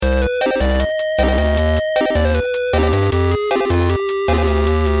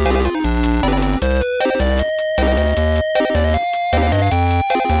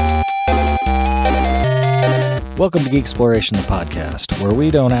Welcome to Geek Exploration, the podcast, where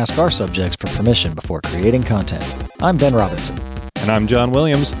we don't ask our subjects for permission before creating content. I'm Ben Robinson. And I'm John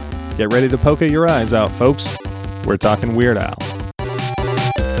Williams. Get ready to poke your eyes out, folks. We're talking Weird Al.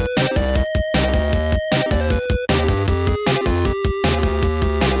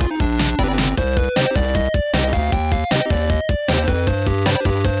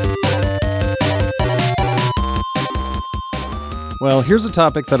 Well, here's a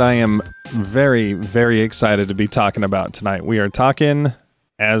topic that I am very, very excited to be talking about tonight. We are talking,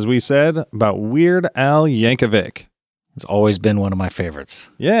 as we said, about Weird Al Yankovic. It's always been one of my favorites.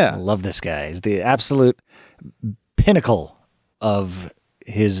 Yeah. I love this guy. He's the absolute pinnacle of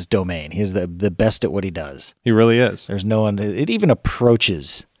his domain. He's the best at what he does. He really is. There's no one, it even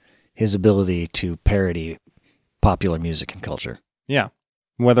approaches his ability to parody popular music and culture. Yeah.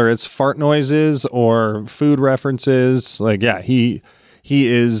 Whether it's fart noises or food references, he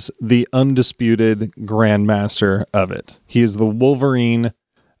is the undisputed grandmaster of it. He is the Wolverine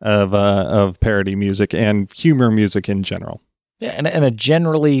of parody music and humor music in general. Yeah, and a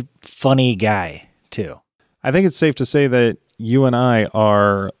generally funny guy, too. I think it's safe to say that you and I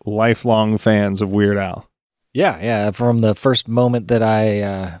are lifelong fans of Weird Al. Yeah, from the first moment that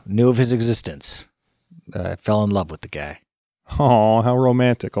I knew of his existence, I fell in love with the guy. Oh, how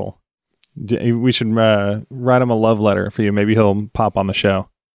romantical. We should write him a love letter for you. Maybe he'll pop on the show.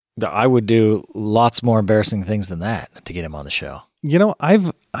 I would do lots more embarrassing things than that to get him on the show. You know, I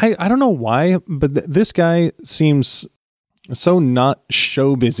don't know why, but this guy seems so not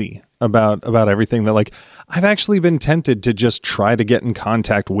show busy about everything that, like, I've actually been tempted to just try to get in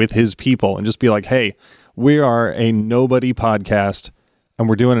contact with his people and just be like, hey, we are a nobody podcast and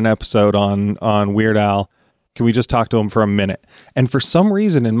we're doing an episode on Weird Al. Can we just talk to him for a minute? And for some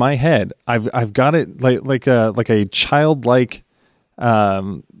reason in my head, I've got it like a childlike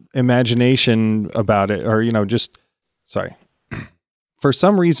imagination about it, or for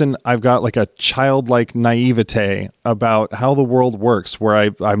some reason I've got like a childlike naivete about how the world works, where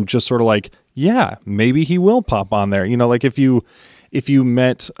I'm just sort of like, yeah, maybe he will pop on there. You know, like if you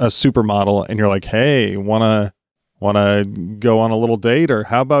met a supermodel and you're like, hey, wanna go on a little date, or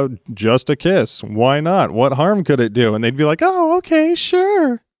how about just a kiss? Why not? What harm could it do? And they'd be like, oh, okay,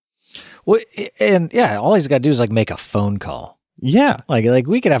 sure. Well, and yeah, all he's got to do is like make a phone call. Yeah. Like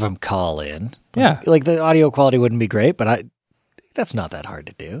we could have him call in. Yeah. Like the audio quality wouldn't be great, but that's not that hard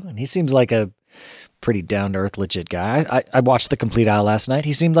to do. And he seems like a pretty down-to-earth, legit guy. I watched The Complete Al last night.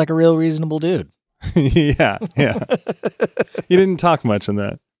 He seemed like a real reasonable dude. Yeah. He didn't talk much in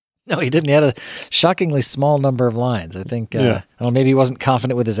that. No, he didn't. He had a shockingly small number of lines. I think, maybe he wasn't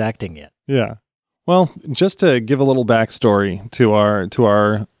confident with his acting yet. Yeah. Well, just to give a little backstory to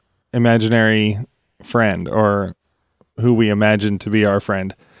our imaginary friend, or who we imagine to be our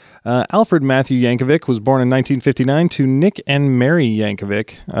friend, Alfred Matthew Yankovic was born in 1959 to Nick and Mary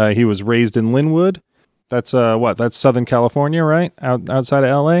Yankovic. He was raised in Linwood. That's that's Southern California, right? Outside of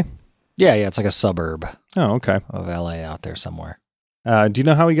L.A.? Yeah, it's like a suburb. Oh, okay. Of L.A. out there somewhere. Do you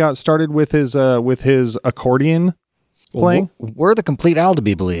know how he got started with his accordion playing? Well, we're The Complete Al, to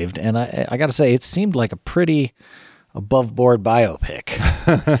be believed, and I got to say, it seemed like a pretty above-board biopic.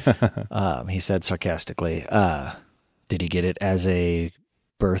 He said sarcastically. Did he get it as a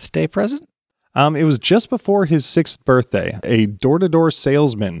birthday present? It was just before his 6th birthday. A door-to-door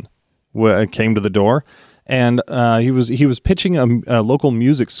salesman came to the door, and he was pitching a local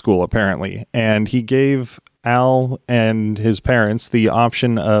music school, apparently, and he gave Al and his parents the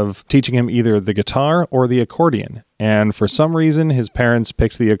option of teaching him either the guitar or the accordion. And for some reason, his parents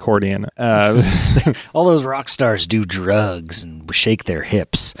picked the accordion. All those rock stars do drugs and shake their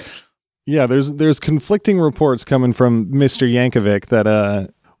hips. Yeah, there's conflicting reports coming from Mr. Yankovic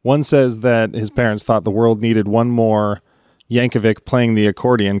that one says that his parents thought the world needed one more Yankovic playing the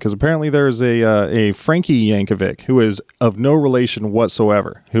accordion, because apparently there's a Frankie Yankovic who is of no relation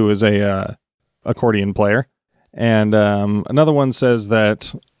whatsoever, who is a accordion player. And another one says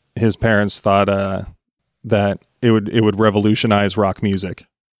that his parents thought that it would revolutionize rock music.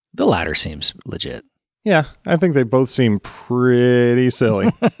 The latter seems legit. Yeah, I think they both seem pretty silly.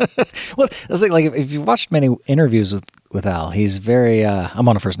 Well, it's like if you've watched many interviews with Al, he's very. I'm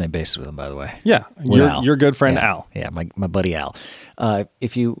on a first name basis with him, by the way. Yeah, your good friend Al. Yeah, my buddy Al.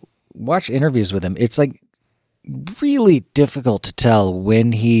 If you watch interviews with him, it's like really difficult to tell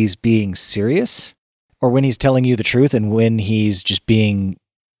when he's being serious or when he's telling you the truth and when he's just being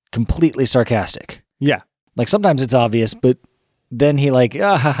completely sarcastic. Yeah. Like sometimes it's obvious, but then he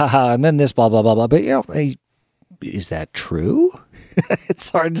and then this blah, blah, blah, blah. But, is that true? It's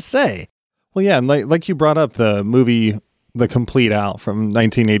hard to say. Well, yeah, and like you brought up the movie the complete Al from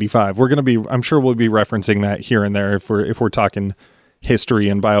 1985. I'm sure we'll be referencing that here and there if we're talking history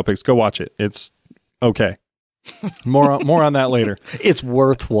and biopics. Go watch it. It's okay. More on that later. It's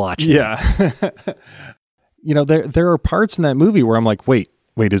worth watching. Yeah. There are parts in that movie where I'm like, wait,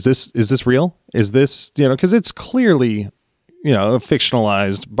 is this real? Is this, because it's clearly, a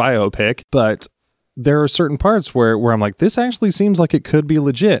fictionalized biopic, but there are certain parts where I'm like, this actually seems like it could be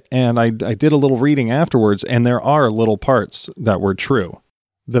legit. And I did a little reading afterwards, and there are little parts that were true.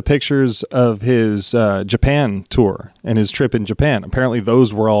 The pictures of his Japan tour and his trip in Japan, apparently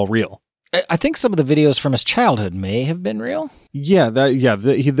those were all real. I think some of the videos from his childhood may have been real. Yeah,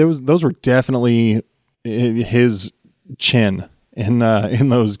 those were definitely his chin in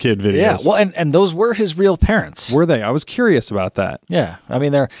those kid videos. Yeah, well, and those were his real parents. Were they? I was curious about that. Yeah, I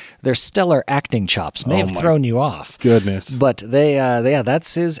mean their stellar acting chops may have thrown you off. Goodness, but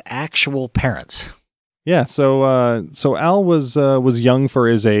that's his actual parents. Yeah, so Al was young for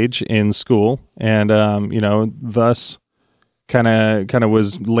his age in school, and thus kind of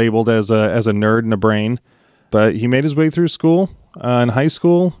was labeled as a nerd and a brain. But he made his way through school. In high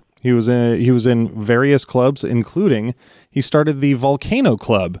school, he was in various clubs, including he started the Volcano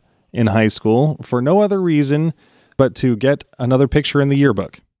Club in high school for no other reason but to get another picture in the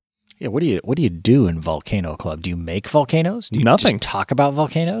yearbook. Yeah, what do you do in Volcano Club? Do you make volcanoes? Do you Nothing. Just talk about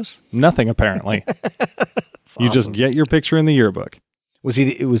volcanoes? Nothing, apparently. You awesome. just get your picture in the yearbook. Was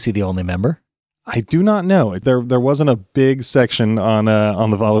he the only member? I do not know. There wasn't a big section on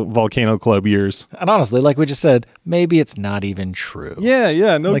the Volcano Club years. And honestly, like we just said, maybe it's not even true.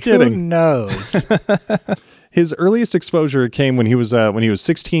 Yeah, no like, kidding. Who knows? His earliest exposure came when he was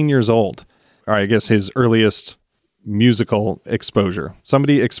 16 years old. Or I guess his earliest musical exposure.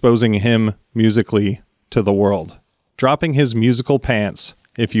 Somebody exposing him musically to the world. Dropping his musical pants,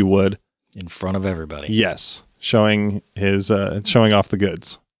 if you would. In front of everybody. Yes. Showing off the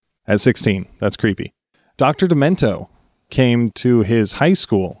goods. At 16. That's creepy. Dr. Demento came to his high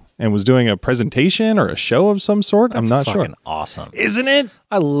school and was doing a presentation or a show of some sort. That's I'm not sure. fucking awesome. Isn't it?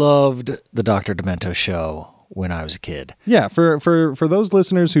 I loved the Dr. Demento show when I was a kid. Yeah, for those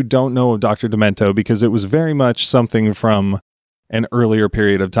listeners who don't know of Dr. Demento, because it was very much something from an earlier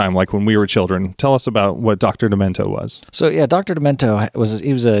period of time, like when we were children. Tell us about what Dr. Demento was. So yeah, Dr. Demento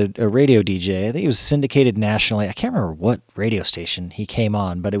was a radio DJ. I think he was syndicated nationally. I can't remember what radio station he came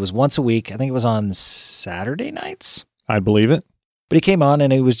on, but it was once a week. I think it was on Saturday nights. I believe it. But he came on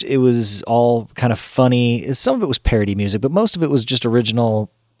and it was all kind of funny. Some of it was parody music, but most of it was just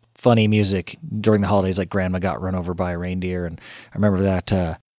original funny music during the holidays, like Grandma Got Run Over by a Reindeer. And I remember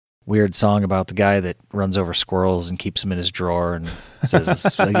that weird song about the guy that runs over squirrels and keeps them in his drawer and says,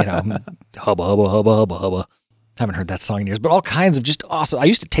 hubba, hubba, hubba, hubba, hubba. Haven't heard that song in years, but all kinds of just awesome. I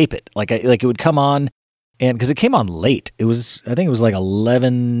used to tape it. Like it would come on, and because it came on late, I think it was like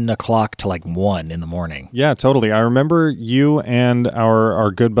 11 o'clock to like 1 in the morning. Yeah, totally. I remember you and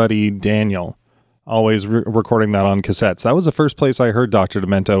our good buddy Daniel always recording that on cassettes. That was the first place I heard Dr.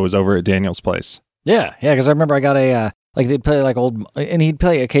 Demento, was over at Daniel's place. Yeah, because I remember I got a like they'd play like old, and he'd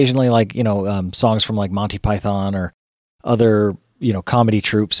play occasionally like songs from like Monty Python or other comedy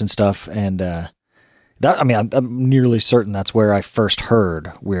troupes and stuff. And I'm nearly certain that's where I first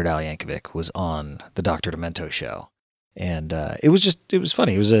heard Weird Al Yankovic, was on the Dr. Demento show. And it was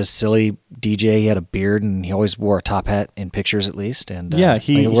funny. It was a silly DJ. He had a beard and he always wore a top hat in pictures, at least. And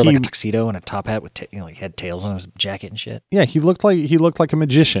he wore like a tuxedo and a top hat with like had tails on his jacket and shit. Yeah, he looked like a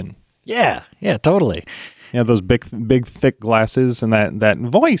magician. Yeah, totally. Yeah, those big thick glasses and that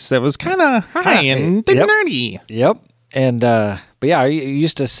voice that was kind of high and nerdy. Yep. And but yeah, I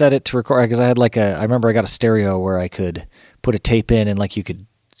used to set it to record because I had I remember I got a stereo where I could put a tape in and like you could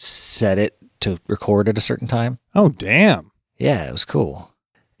set it to record at a certain time. Oh, damn. Yeah, it was cool.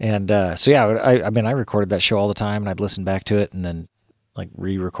 And so yeah, I recorded that show all the time, and I'd listen back to it and then like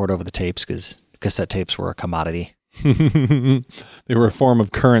re-record over the tapes because cassette tapes were a commodity. They were a form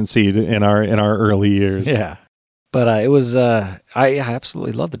of currency in our early years. Yeah. But it was I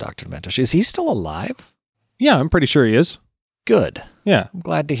absolutely love the Dr. Demento. Is he still alive? Yeah, I'm pretty sure he is. Good. Yeah. I'm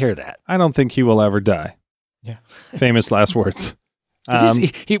glad to hear that. I don't think he will ever die. Yeah. Famous last words. At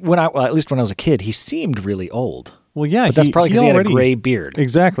least when I was a kid, he seemed really old. Well, yeah, but that's probably because he had a gray beard.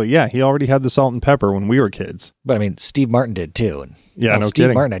 Exactly. Yeah, he already had the salt and pepper when we were kids. But I mean, Steve Martin did too. And yeah, no Steve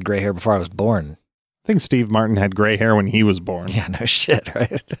kidding. Martin had gray hair before I was born. I think Steve Martin had gray hair when he was born. Yeah, no shit,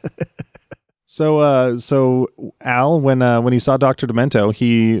 right? So Al, when he saw Dr. Demento,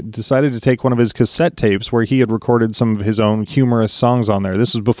 he decided to take one of his cassette tapes where he had recorded some of his own humorous songs on there.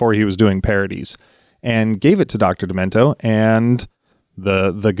 This was before he was doing parodies, and gave it to Dr. Demento, and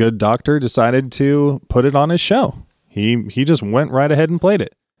the good doctor decided to put it on his show. He just went right ahead and played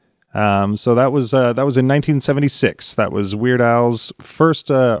it. So that was in 1976. That was Weird Al's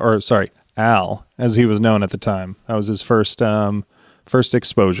first, Al, as he was known at the time. That was his first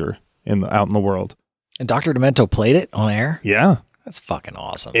exposure out in the world. And Dr. Demento played it on air? Yeah. That's fucking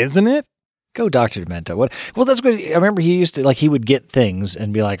awesome. Isn't it? Go Dr. Demento. Well, that's what I remember. He used to, like, he would get things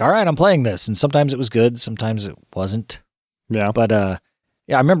and be like, all right, I'm playing this. And sometimes it was good. Sometimes it wasn't. Yeah. But,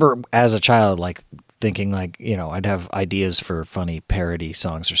 yeah, I remember as a child, like, thinking, like, you know, I'd have ideas for funny parody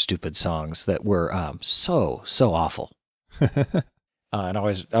songs or stupid songs that were so awful. And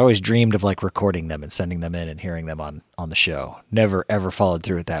I always dreamed of, like, recording them and sending them in and hearing them on the show. Never, ever followed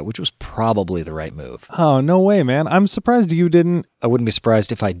through with that, which was probably the right move. Oh, no way, man. I'm surprised you didn't. I wouldn't be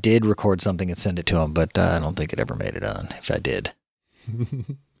surprised if I did record something and send it to him, but I don't think it ever made it on if I did.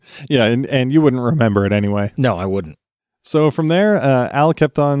 Yeah, and you wouldn't remember it anyway. No, I wouldn't. So from there, Al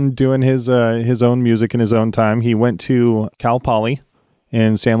kept on doing his own music in his own time. He went to Cal Poly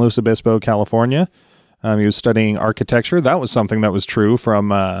in San Luis Obispo, California. He was studying architecture. That was something that was true from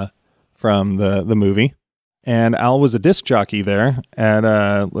the movie. And Al was a disc jockey there at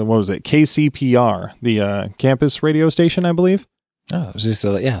what was it? KCPR, the campus radio station, I believe. Oh,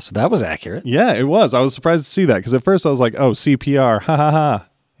 so that was accurate. Yeah, it was. I was surprised to see that because at first I was like, "Oh, CPR, ha ha ha."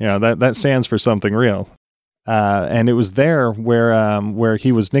 You know, that stands for something real. And it was there where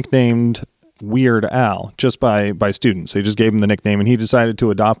he was nicknamed Weird Al just by students. They just gave him the nickname, and he decided to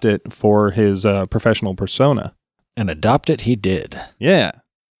adopt it for his professional persona. And adopt it he did. Yeah.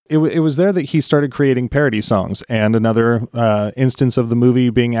 It was there that he started creating parody songs. And another instance of the movie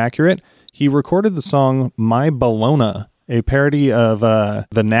being accurate, he recorded the song My Bologna, a parody of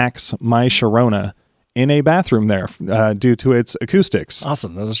the Knack's My Sharona, in a bathroom there due to its acoustics.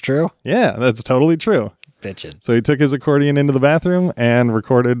 Awesome. That was true? Yeah, that's totally true. Bitchin'. So he took his accordion into the bathroom and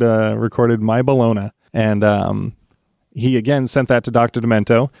recorded My Bologna. And he again sent that to Dr.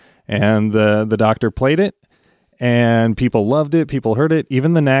 Demento, and the doctor played it, and people loved it. People heard it.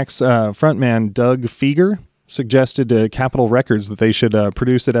 Even the Knack's frontman, Doug Feger, suggested to Capitol Records that they should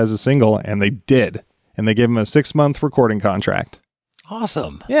produce it as a single, and they did. And they gave him a 6-month recording contract.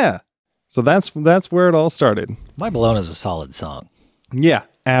 Awesome. Yeah. So that's where it all started. My Bologna is a solid song. Yeah,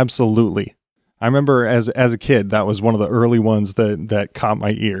 absolutely. I remember as a kid, that was one of the early ones that caught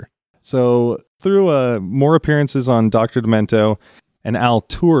my ear. So through more appearances on Dr. Demento, and Al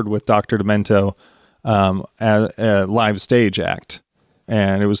toured with Dr. Demento as a live stage act.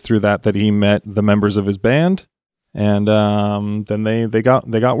 And it was through that he met the members of his band. And then they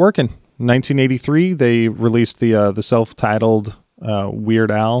got working. In 1983, they released the self-titled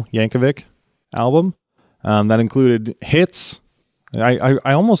Weird Al Yankovic album. That included hits. I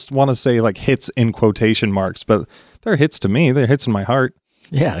almost want to say like hits in quotation marks, but they're hits to me. They're hits in my heart.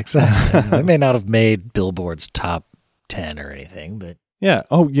 Yeah, exactly. They may not have made Billboard's top 10 or anything, but yeah.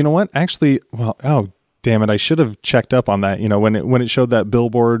 Oh, you know what? Actually, well, oh, damn it. I should have checked up on that. You know, when it showed that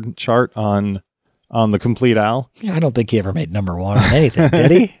Billboard chart on the Complete Al. Yeah, I don't think he ever made number one on anything,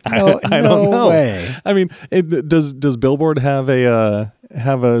 did he? I don't know. No way. I mean, does Billboard have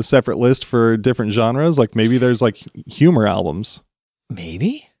a separate list for different genres? Like maybe there's like humor albums.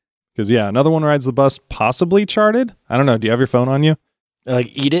 Maybe. Because yeah, Another One Rides the Bus possibly charted. I don't know. Do you have your phone on you? Like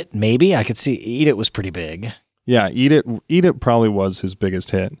Eat It, maybe. I could see Eat It was pretty big. Yeah, Eat It probably was his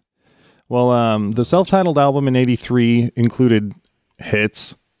biggest hit. Well, the self-titled album in '83 included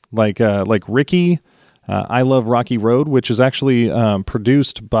hits like Ricky, I Love Rocky Road, which is actually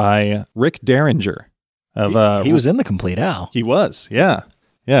produced by Rick Derringer. He was in the Complete Al. He was, yeah.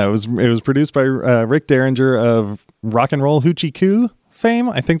 It was produced by Rick Derringer of Rock and Roll Hoochie Coo fame.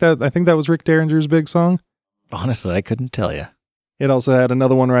 I think that was Rick Derringer's big song. Honestly, I couldn't tell you. It also had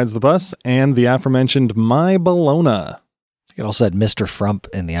Another One Rides the Bus and the aforementioned My Bologna. It also had Mr. Frump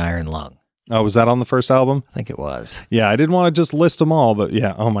and the Iron Lung. Oh, was that on the first album? I think it was. Yeah, I didn't want to just list them all, but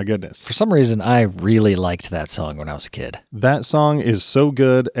yeah, oh my goodness. For some reason, I really liked that song when I was a kid. That song is so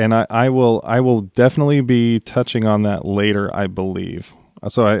good, and I will definitely be touching on that later, I believe.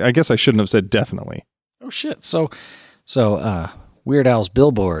 So I guess I shouldn't have said definitely. Oh, shit. So Weird Al's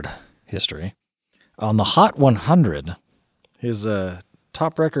Billboard history. On the Hot 100, his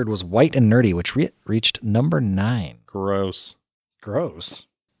top record was White and Nerdy, which reached number 9. Gross.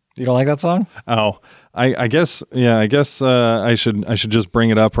 You don't like that song? Oh, I guess I should just bring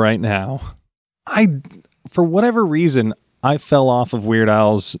it up right now. For whatever reason, I fell off of Weird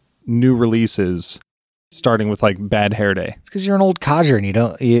Al's new releases, starting with like Bad Hair Day. It's because you're an old codger and you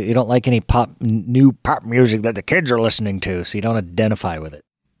don't like any new pop music that the kids are listening to, so you don't identify with it.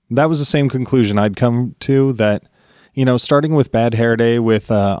 That was the same conclusion I'd come to, that, you know, starting with Bad Hair Day with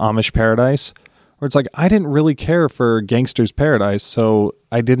Amish Paradise, where it's like I didn't really care for Gangsta's Paradise, so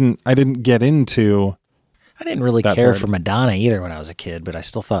I didn't get into. I didn't really care for Madonna either when I was a kid, but I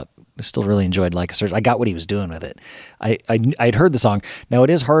still really enjoyed Like a Surgeon. I got what he was doing with it. I'd heard the song. Now it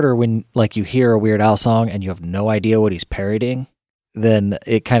is harder when like you hear a Weird Al song and you have no idea what he's parodying. Then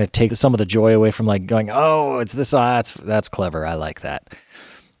it kind of takes some of the joy away from like going, oh, it's this. That's clever. I like that.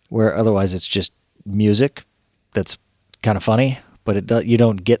 Where otherwise it's just music that's kind of funny, but you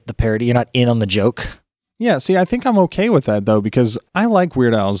don't get the parody. You're not in on the joke. Yeah, see, I think I'm okay with that though, because I like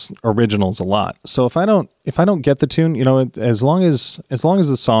Weird Al's originals a lot. So if I don't get the tune, you know, as long as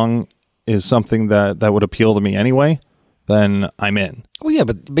the song is something that would appeal to me anyway, then I'm in. Well, yeah,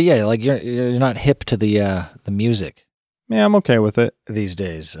 but yeah, like you're not hip to the music. Yeah, I'm okay with it these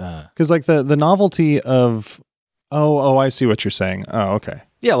days. Because like the novelty of, oh, I see what you're saying. Oh, okay.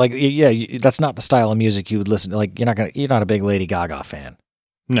 Yeah, like that's not the style of music you would listen to. Like you're not a big Lady Gaga fan.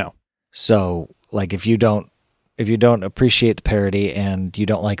 No. So like if you don't appreciate the parody and you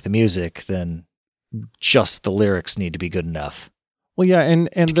don't like the music, then just the lyrics need to be good enough. Well, yeah, and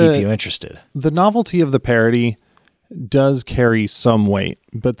to keep you interested. The novelty of the parody does carry some weight,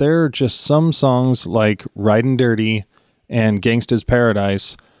 but there are just some songs like Ridin' Dirty and Gangsta's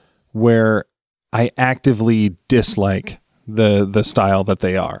Paradise where I actively dislike the style that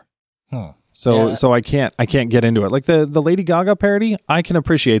they are. So I can't get into it. Like the Lady Gaga parody, I can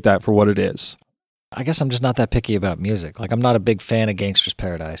appreciate that for what it is. I guess I'm just not that picky about music. Like I'm not a big fan of Gangsta's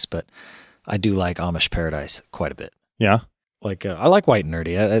Paradise, but I do like Amish Paradise quite a bit. Yeah. Like I like White and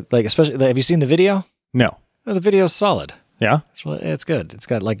Nerdy. I like especially. Have you seen the video? No. The video's solid. Yeah. It's good. It's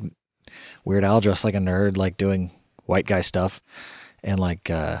got like Weird Al dressed like a nerd, like doing white guy stuff, and like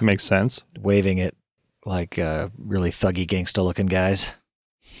makes sense. Waving it like really thuggy gangsta looking guys.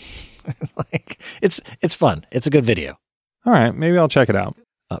 Like it's fun. It's a good video. All right, maybe I'll check it out.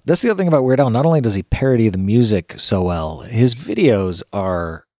 That's the other thing about Weird Al. Not only does he parody the music so well, his videos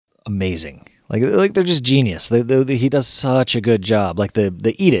are amazing. Like they're just genius. He does such a good job. Like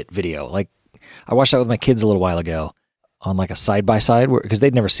the Eat It video. Like I watched that with my kids a little while ago on like a side by side because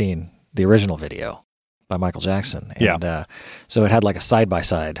they'd never seen the original video by Michael Jackson. And so it had like a side by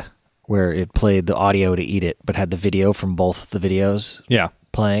side where it played the audio to Eat It, but had the video from both the videos. Yeah.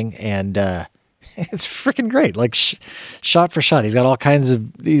 Playing, and it's freaking great. Like shot for shot, he's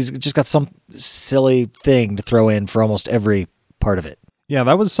just got some silly thing to throw in for almost every part of it. Yeah,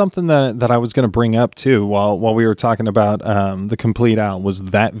 that was something that I was going to bring up too while we were talking about the Complete Al, was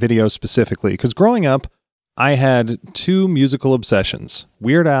that video specifically. Because growing up, I had two musical obsessions: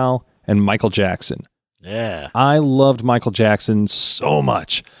 Weird Al and Michael Jackson. Yeah, I loved Michael Jackson so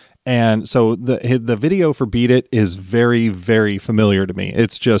much. And so the video for Beat It is very, very familiar to me.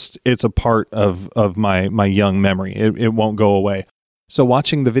 It's a part of my young memory. It won't go away. So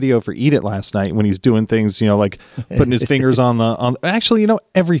watching the video for Eat It last night when he's doing things, you know, like putting his fingers on actually, you know,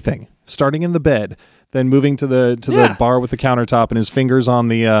 everything, starting in the bed, then moving to the bar with the countertop and his fingers on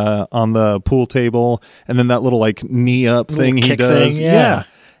the pool table, and then that little like knee up thing he does. Yeah.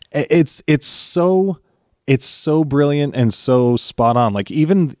 It's so brilliant and so spot on. Like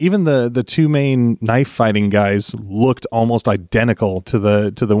even the two main knife fighting guys looked almost identical to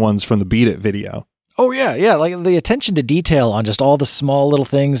the ones from the Beat It video. Oh yeah. Like the attention to detail on just all the small little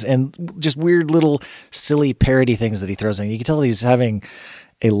things and just weird little silly parody things that he throws in. You can tell he's having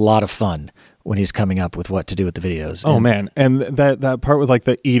a lot of fun when he's coming up with what to do with the videos. Oh man. And that part with like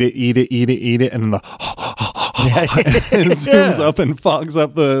the eat it, and then the it zooms up and fogs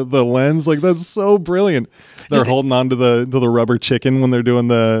up the lens. Like that's so brilliant. They're holding on to the rubber chicken when they're doing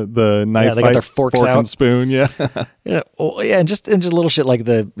the knife they fight, got their forks out, and spoon. Yeah. And just little shit like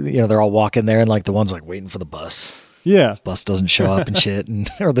they're all walking there and like the one's like waiting for the bus. Yeah. Bus doesn't show up and shit,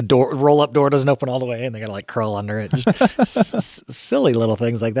 or the roll up door doesn't open all the way and they gotta like crawl under it. Just silly little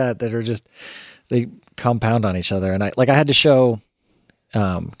things like that are just, they compound on each other. And I had to show,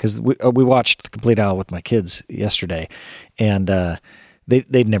 because we watched the Complete Al with my kids yesterday, and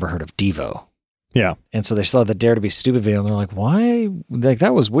they'd never heard of Devo. Yeah. And so they saw the Dare to Be Stupid video and they're like, why? Like,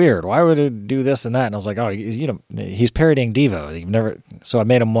 that was weird. Why would it do this and that? And I was like, oh, he's parodying Devo. You've never. So I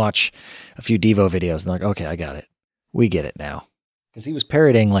made them watch a few Devo videos and they're like, okay, I got it. We get it now. Because he was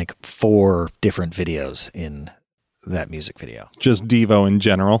parodying like 4 different videos in that music video. Just Devo in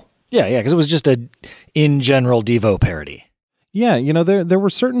general. Yeah, because it was just a in general Devo parody. Yeah, you know, there were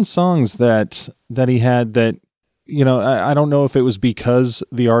certain songs that he had that, you know, I don't know if it was because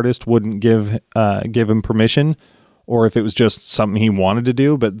the artist wouldn't give him permission, or if it was just something he wanted to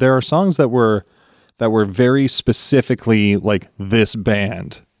do. But there are songs that were very specifically like this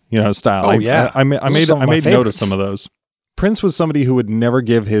band, you know, style. Oh yeah, I made note of some of those. Prince was somebody who would never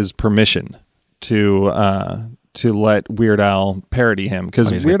give his permission to let Weird Al parody him, because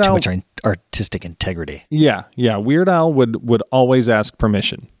He's Weird got too Al, much artistic integrity. yeah, Weird Al would always ask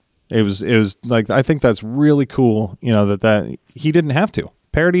permission. It was like, I think that's really cool, that he didn't have to.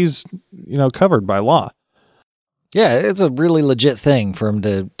 Parodies, covered by law. Yeah, it's a really legit thing for him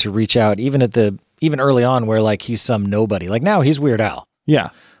to reach out, even early on, where like he's some nobody. Like now he's Weird Al. Yeah.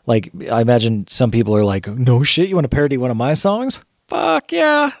 Like I imagine some people are like, no shit, you want to parody one of my songs? Fuck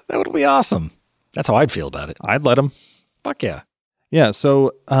yeah, that would be awesome. That's how I'd feel about it. I'd let him. Fuck yeah. Yeah,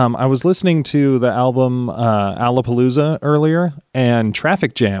 so I was listening to the album Alapalooza earlier, and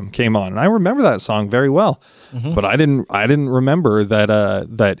Traffic Jam came on, and I remember that song very well. Mm-hmm. But I didn't remember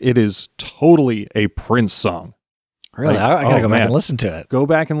that it is totally a Prince song. Really? Like, I gotta go back and listen to it. Go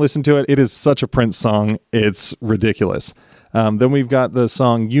back and listen to it. It is such a Prince song. It's ridiculous. Then we've got the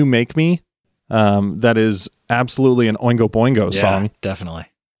song You Make Me. That is absolutely an Oingo Boingo song. Definitely.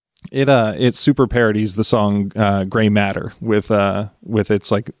 It super parodies the song Gray Matter with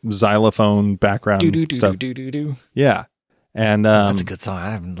its like xylophone background stuff. Yeah. And that's a good song.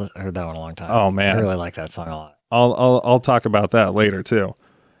 I haven't heard that one in a long time. Oh man. I really like that song a lot. I'll talk about that later too.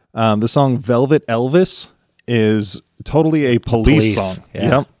 The song Velvet Elvis is totally a police song.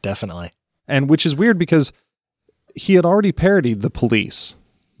 Yeah, yep. Definitely. And which is weird because he had already parodied the Police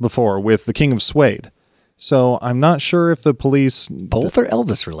before with The King of Suede. So I'm not sure if the Police... Both are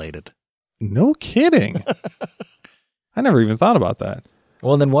Elvis related. No kidding. I never even thought about that.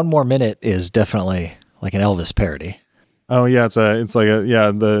 Well, and then One More Minute is definitely like an Elvis parody. Oh yeah, it's like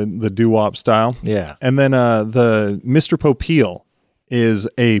the doo-wop style. Yeah. And then the Mr. Popeil is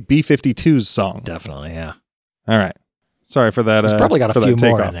a B-52s song. Definitely, yeah. All right. Sorry for that. He's probably got a few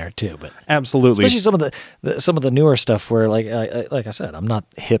more off in there too, but absolutely, especially some of the newer stuff where, like I said, I'm not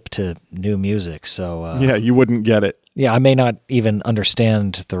hip to new music, so yeah, you wouldn't get it. Yeah, I may not even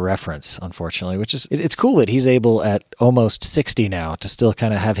understand the reference, unfortunately. Which is it's cool that he's able at almost 60 now to still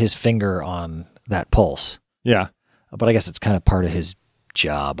kind of have his finger on that pulse. Yeah, but I guess it's kind of part of his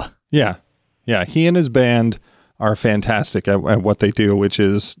job. Yeah. He and his band are fantastic at what they do, which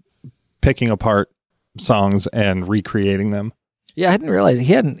is picking apart songs and recreating them. Yeah, I didn't realize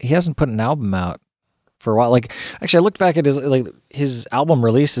he hasn't put an album out for a while. Like, actually, I looked back at his album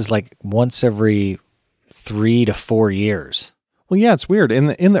release is like once every 3 to 4 years. Well, yeah, it's weird. In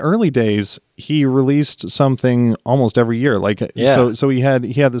the early days, he released something almost every year. Like, yeah. So he had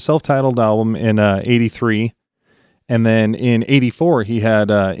the self-titled album in '83, and then in '84 he had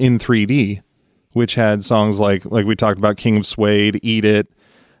In 3D, which had songs like we talked about, King of Suede, Eat It.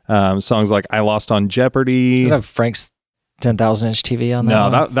 Songs like I Lost on Jeopardy. Did it have Frank's 10,000-inch TV on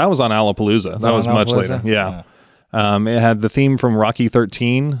that? No, that was on Alapalooza. That was much later. Yeah. It had the theme from Rocky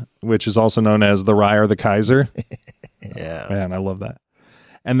 13, which is also known as The Rye or the Kaiser. Yeah. Man, I love that.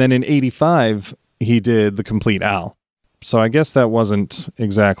 And then in '85, he did The Complete Al. So I guess that wasn't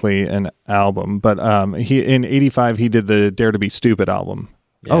exactly an album, but in '85 he did the Dare to Be Stupid album.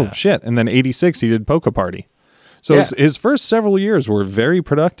 Yeah. Oh shit. And then '86 he did Polka Party. So his first several years were very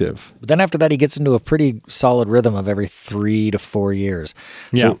productive. But then after that, he gets into a pretty solid rhythm of every 3 to 4 years.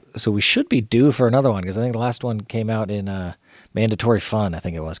 So we should be due for another one, because I think the last one came out in Mandatory Fun, I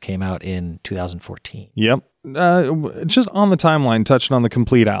think it was, came out in 2014. Yep. Just on the timeline, touching on The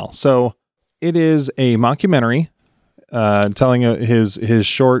Complete Al. So it is a mockumentary telling his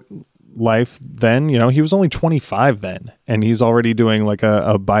short life then. He was only 25 then, and he's already doing like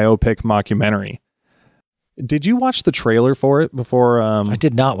a biopic mockumentary. Did you watch the trailer for it before? I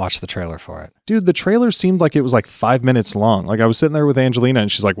did not watch the trailer for it. Dude, the trailer seemed like it was like 5 minutes long. Like I was sitting there with Angelina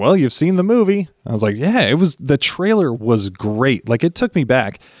and she's like, well, you've seen the movie. I was like, yeah, the trailer was great. Like it took me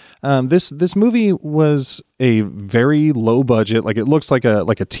back. This movie was a very low budget. Like it looks like a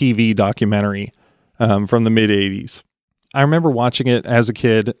TV documentary from the mid 80s. I remember watching it as a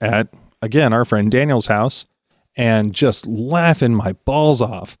kid at, again, our friend Daniel's house and just laughing my balls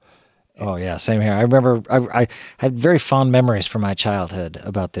off. Oh yeah, same here. I remember I had very fond memories from my childhood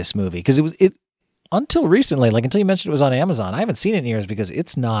about this movie, because it until recently, like until you mentioned it was on Amazon, I haven't seen it in years because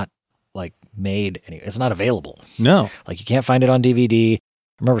it's not like made anywhere. It's not available. No, like you can't find it on DVD. I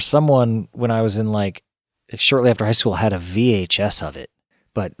remember someone when I was in like shortly after high school had a VHS of it,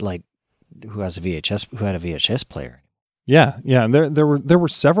 but like who had a VHS player? Yeah. There were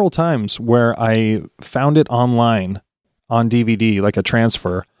several times where I found it online on DVD, like a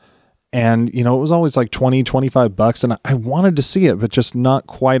transfer. And, it was always like $20-$25, and I wanted to see it, but just not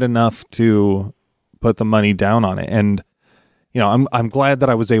quite enough to put the money down on it. And, I'm glad that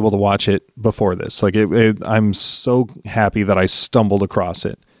I was able to watch it before this. Like I'm so happy that I stumbled across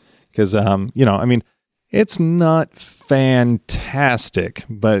it because, It's not fantastic,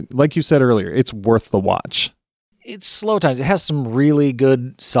 but like you said earlier, it's worth the watch. It's slow times. It has some really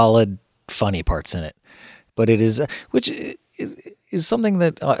good, solid, funny parts in it, but it is, which is something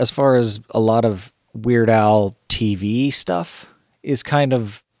that, as far as a lot of Weird Al TV stuff, is kind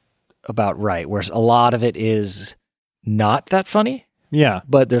of about right. Whereas a lot of it is not that funny. Yeah.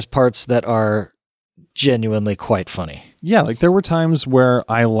 But there's parts that are genuinely quite funny. Yeah, like there were times where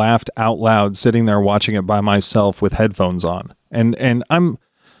I laughed out loud sitting there watching it by myself with headphones on. And I'm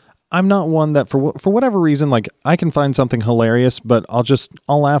not one that for whatever reason, like I can find something hilarious, but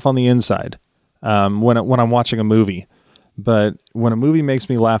I'll laugh on the inside when I'm watching a movie. But when a movie makes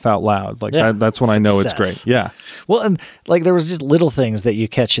me laugh out loud, like that's when I know it's great. Yeah. Well, and like there was just little things that you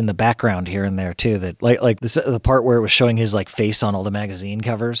catch in the background here and there too. That like the part where it was showing his like face on all the magazine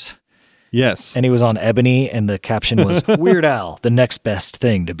covers. Yes. And he was on Ebony, and the caption was Weird Al, the next best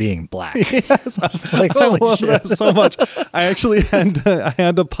thing to being black. Yes, I was like, holy I love shit. That so much. I actually had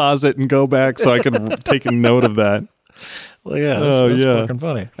to pause it and go back so I could take a note of that. Well, yeah, that's fucking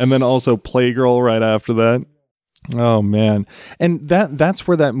funny. And then also Playgirl right after that. Oh man. And that's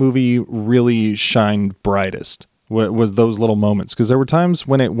where that movie really shined brightest. Was those little moments, because there were times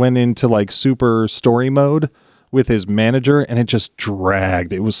when it went into like super story mode with his manager, and it just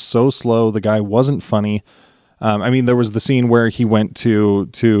dragged. It was so slow. The guy wasn't funny. I mean, there was the scene where he went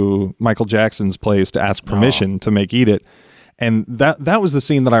to Michael Jackson's place to ask permission to make Eat It, and that was the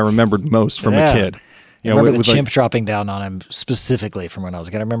scene that I remembered most from a kid. I remember the chimp dropping down on him specifically from when I was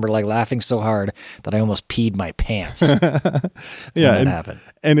a kid. I remember like laughing so hard that I almost peed my pants. Yeah, when that happened.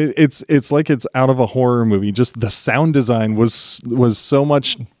 And it's like it's out of a horror movie. Just the sound design was so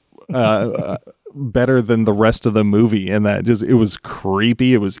much better than the rest of the movie, and that just it was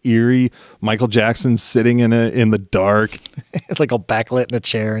creepy, it was eerie. Michael Jackson sitting in the dark. It's like all backlit in a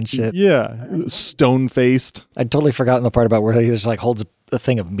chair and shit. Yeah, stone faced. I'd totally forgotten the part about where he just like holds a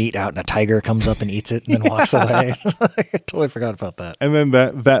thing of meat out and a tiger comes up and eats it and then walks away. I totally forgot about that. And then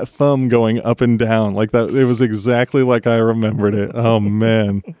that thumb going up and down like that, it was exactly like I remembered it. Oh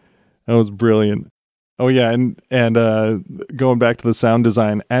man, that was brilliant. Oh yeah, and going back to the sound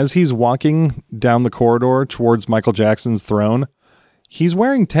design, as he's walking down the corridor towards Michael Jackson's throne, he's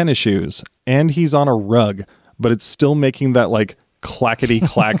wearing tennis shoes and he's on a rug, but it's still making that like clackety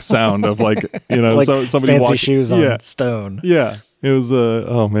clack sound of like, you know, like so somebody fancy walking, shoes on stone. Yeah, it was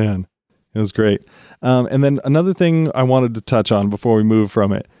oh man, it was great. And then another thing I wanted to touch on before we move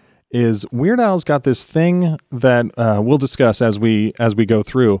from it is Weird Al's got this thing that we'll discuss as we go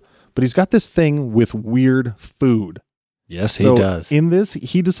through. But he's got this thing with weird food. Yes, he does. In this,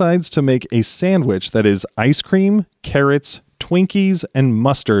 he decides to make a sandwich that is ice cream, carrots, Twinkies, and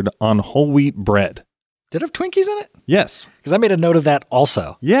mustard on whole wheat bread. Did it have Twinkies in it? Yes. Because I made a note of that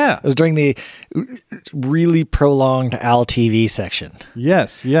also. Yeah. It was during the really prolonged Al TV section.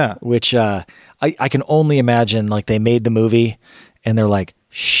 Yes, yeah. Which I can only imagine, like, they made the movie, and they're like,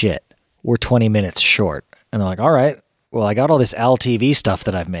 shit, we're 20 minutes short. And they're like, all right. Well, I got all this Al TV stuff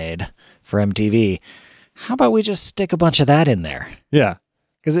that I've made for MTV. How about we just stick a bunch of that in there? Yeah.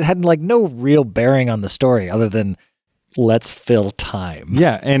 Because it had like no real bearing on the story other than let's fill time.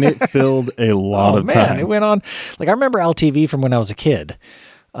 Yeah, and it filled a lot of time. It went on. Like I remember Al TV from when I was a kid,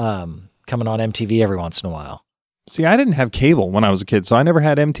 coming on MTV every once in a while. See, I didn't have cable when I was a kid, so I never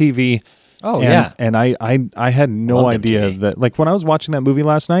had MTV. Oh, yeah. And I had no idea that, like when I was watching that movie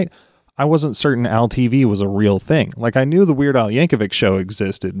last night, I wasn't certain Al TV was a real thing. Like I knew the Weird Al Yankovic show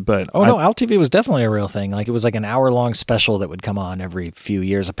existed, but no, Al TV was definitely a real thing. Like it was like an hour-long special that would come on every few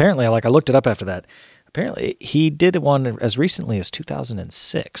years. Apparently, like I looked it up after that. Apparently, he did one as recently as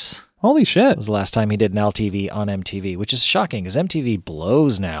 2006. Holy shit. It was the last time he did an Al TV on MTV, which is shocking because MTV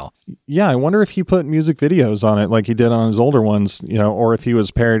blows now. Yeah, I wonder if he put music videos on it like he did on his older ones, you know, or if he was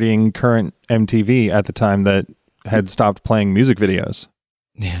parodying current MTV at the time that had stopped playing music videos.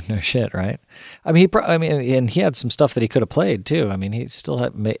 Yeah, no shit, right? I mean, and he had some stuff that he could have played too. I mean, he still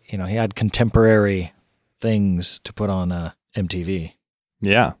had, you know, he had contemporary things to put on MTV.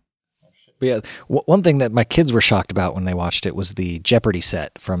 Yeah. But yeah, one thing that my kids were shocked about when they watched it was the Jeopardy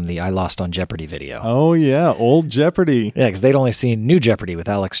set from the I Lost on Jeopardy video. Oh yeah, old Jeopardy. Yeah, because they'd only seen New Jeopardy with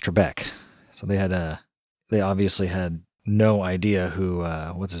Alex Trebek, so they obviously had no idea who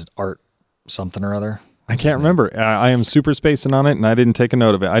what's his Art something or other. I can't remember. I am super spacing on it, and I didn't take a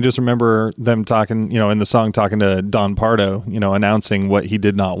note of it. I just remember them talking, you know, in the song talking to Don Pardo, you know, announcing what he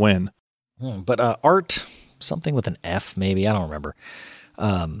did not win. But Art, something with an F, maybe. I don't remember.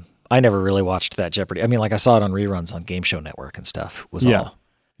 I never really watched that Jeopardy. I mean, like I saw it on reruns on Game Show Network and stuff.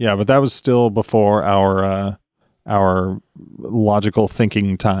 Yeah, but that was still before our logical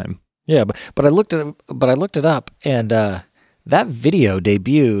thinking time. Yeah, but I looked it up, and that video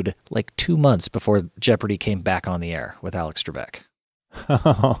debuted like 2 months before Jeopardy came back on the air with Alex Trebek.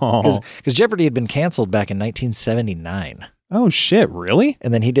 Because Jeopardy had been canceled back in 1979. Oh, shit, really?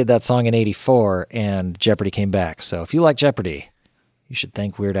 And then he did that song in 84, and Jeopardy came back. So if you like Jeopardy, you should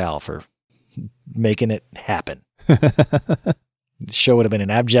thank Weird Al for making it happen. The show would have been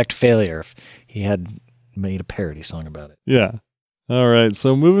an abject failure if he had made a parody song about it. Yeah. All right.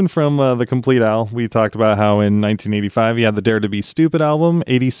 So moving from the Complete Al, we talked about how in 1985 he had the Dare to Be Stupid album.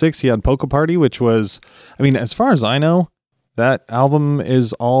 86 he had Polka Party, which was, I mean, as far as I know, that album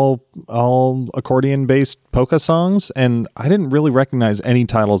is all accordion based polka songs, and I didn't really recognize any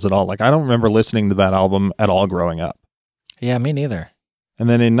titles at all. Like, I don't remember listening to that album at all growing up. Yeah, me neither. And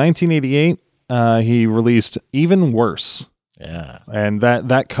then in 1988 he released Even Worse. Yeah. And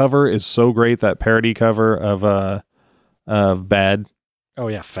that cover is so great, that parody cover of Bad. Oh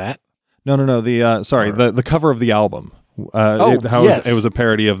yeah, Fat? No, the cover of the album. Yes. It was a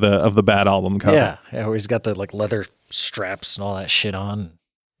parody of the Bad album cover. Yeah, where he's got the like leather straps and all that shit on.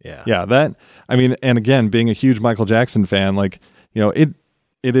 Yeah. Yeah, that, I mean, and again, being a huge Michael Jackson fan, like, you know,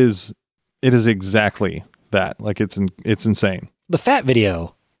 it is exactly that. Like, it's insane. The Fat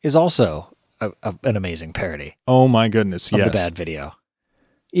video is also an amazing parody. Oh my goodness, of yes. the Bad video.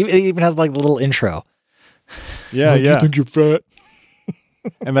 It even has like the little intro. Yeah, yeah. You think you're fat?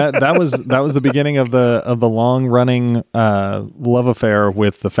 And that was the beginning of the long running love affair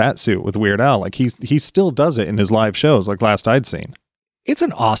with the fat suit with Weird Al. Like, he still does it in his live shows, like last I'd seen. It's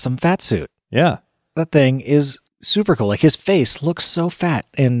an awesome fat suit. Yeah. That thing is super cool. Like, his face looks so fat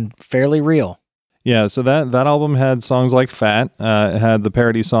and fairly real. Yeah, so that album had songs like Fat. It had the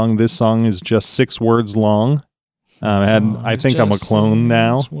parody song, This Song Is Just 6 Words Long. It had I Think I'm a Clone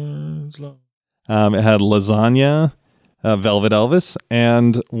Now. It had Lasagna, Velvet Elvis,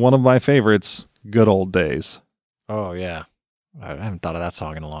 and one of my favorites, Good Old Days. Oh, yeah. I haven't thought of that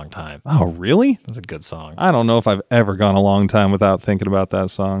song in a long time. Oh, really? That's a good song. I don't know if I've ever gone a long time without thinking about that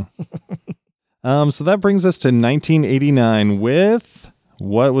song. So that brings us to 1989 with,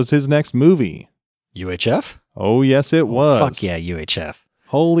 what was his next movie? UHF? Oh, yes, it was. Fuck yeah, UHF.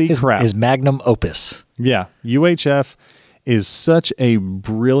 Holy crap. His magnum opus. Yeah, UHF is such a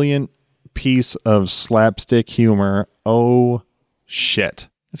brilliant piece of slapstick humor. Oh, shit.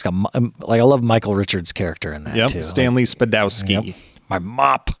 It's got, like, I love Michael Richards' character in that, too. Stanley Spadowski. Yep. My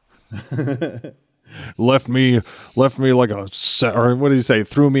mop. left me like a or what did he say?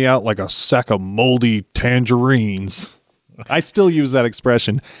 Threw me out like a sack of moldy tangerines. I still use that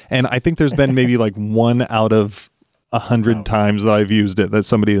expression, and I think there's been maybe like 1 out of 100 times that I've used it that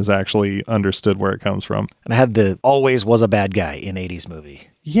somebody has actually understood where it comes from. And I had the always was a bad guy in 80s movie.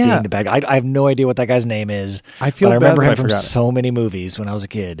 Yeah. Being the bad guy. I have no idea what that guy's name is. I feel but I bad remember that him I from forgot it. so many movies when I was a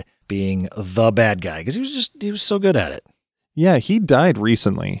kid being the bad guy because he was so good at it. Yeah, he died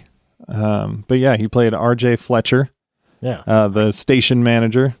recently. But yeah, he played R.J. Fletcher. Yeah. The station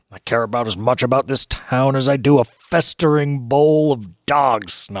manager. I care about as much about this town as I do a festering bowl of dog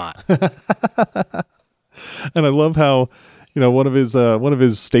snot. And I love how, you know, one of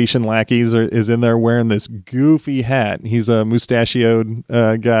his station lackeys is in there wearing this goofy hat. He's a mustachioed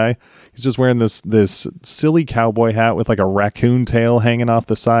guy. He's just wearing this silly cowboy hat with like a raccoon tail hanging off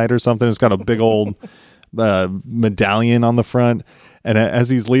the side or something. It's got a big old medallion on the front. And as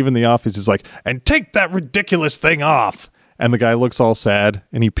he's leaving the office, he's like, "And take that ridiculous thing off." And the guy looks all sad,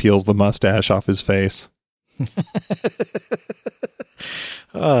 and he peels the mustache off his face.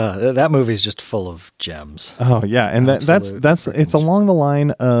 That movie's just full of gems. Oh yeah, and that's it's along the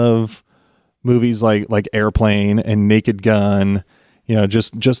line of movies like Airplane and Naked Gun. You know,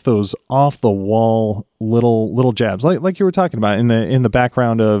 just those off the wall little jabs, like you were talking about in the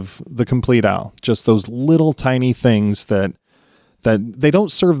background of The Complete Al. Just those little tiny things that they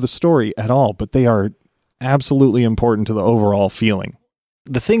don't serve the story at all, but they are absolutely important to the overall feeling.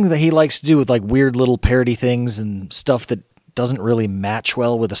 The thing that he likes to do with like weird little parody things and stuff that doesn't really match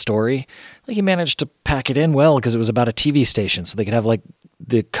well with the story, like he managed to pack it in well because it was about a TV station, so they could have like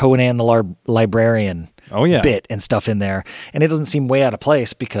the Conan the Librarian bit and stuff in there, and it doesn't seem way out of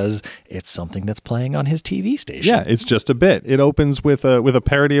place because it's something that's playing on his TV station. Yeah, it's just a bit. It opens with a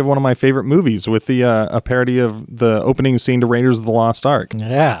parody of one of my favorite movies, with a parody of the opening scene to Raiders of the Lost Ark.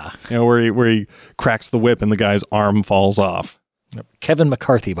 Yeah, you know, where he cracks the whip and the guy's arm falls off. Kevin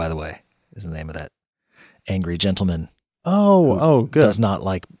McCarthy, by the way, is the name of that angry gentleman. Oh, good. Does not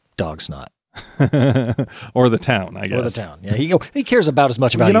like dog snot. Or the town, I guess. Or the town. Yeah, he cares about as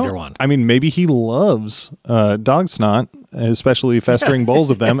much about either one. I mean, maybe he loves dog snot, especially festering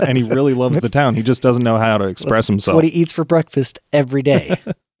bowls of them, and he really loves the town. He just doesn't know how to express himself. What he eats for breakfast every day.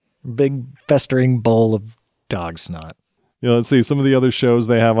 Big festering bowl of dog snot. Yeah, let's see. Some of the other shows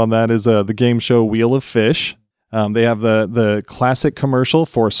they have on that is the game show Wheel of Fish. They have the classic commercial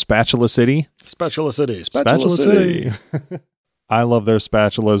for Spatula City. Spatula City. Spatula City. I love their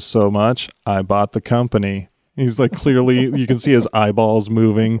spatulas so much. I bought the company. He's like clearly, you can see his eyeballs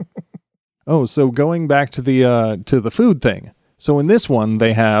moving. Oh, so going back to the food thing. So in this one,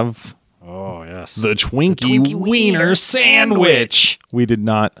 they have Oh, yes. the Twinkie Wiener Sandwich. We did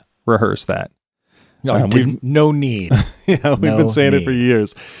not rehearse that. No, no need. Yeah, we've been saying it for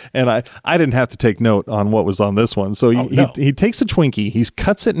years. And I didn't have to take note on what was on this one. So he takes a Twinkie, he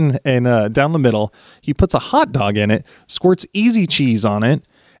cuts it in down the middle, he puts a hot dog in it, squirts Easy Cheese on it,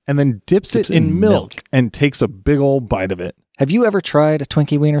 and then dips it in milk and takes a big old bite of it. Have you ever tried a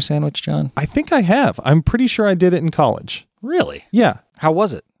Twinkie Wiener sandwich, John? I think I have. I'm pretty sure I did it in college. Really? Yeah. How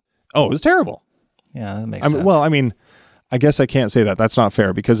was it? Oh, it was terrible. Yeah, that makes sense. Well, I mean, I guess I can't say that. That's not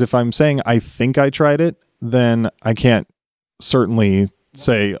fair, because if I'm saying I think I tried it, then I can't certainly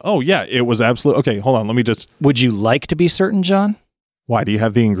say, oh, yeah, it was absolute. Okay, hold on. Let me just. Would you like to be certain, John? Why? Do you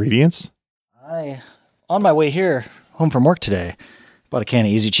have the ingredients? On my way here, home from work today, bought a can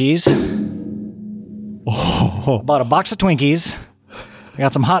of Easy Cheese. Oh. Bought a box of Twinkies. I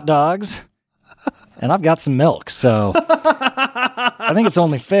got some hot dogs. And I've got some milk. So I think it's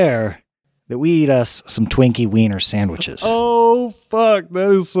only fair that we eat us some Twinkie Wiener sandwiches. Oh, fuck.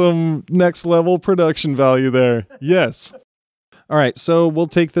 That is some next level production value there. Yes. All right. So we'll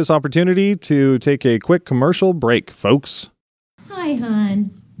take this opportunity to take a quick commercial break, folks. Hi,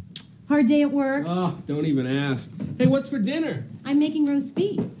 hon. Hard day at work? Oh, don't even ask. Hey, what's for dinner? I'm making roast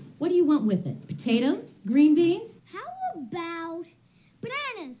beef. What do you want with it? Potatoes? Green beans? How about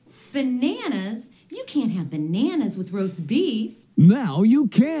bananas? Bananas? You can't have bananas with roast beef. Now you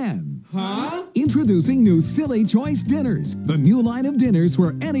can. Huh? Introducing new Silly Choice Dinners, the new line of dinners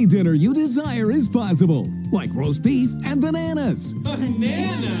where any dinner you desire is possible, like roast beef and bananas,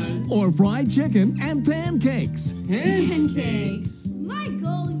 Bananas? or fried chicken and pancakes. Pancakes? My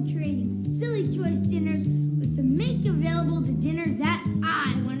goal in creating Silly Choice Dinners was to make available the dinners that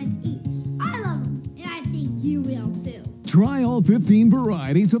I wanted to eat. I love them, and I think you will too. Try all 15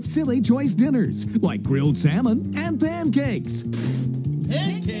 varieties of Silly Choice Dinners, like grilled salmon and pancakes,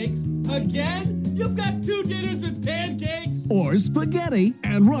 Pancakes? Again? You've got 2 dinners with pancakes? or spaghetti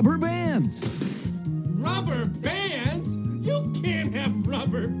and rubber bands. Rubber bands? You can't have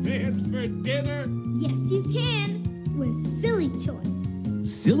rubber bands for dinner. Yes, you can with Silly Choice.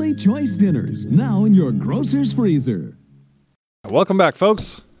 Silly Choice Dinners, now in your grocer's freezer. Welcome back,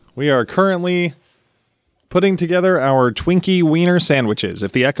 folks. We are currently putting together our Twinkie Wiener sandwiches.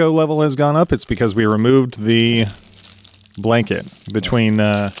 If the echo level has gone up, it's because we removed the blanket between.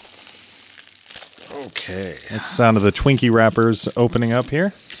 Okay. That's the sound of the Twinkie wrappers opening up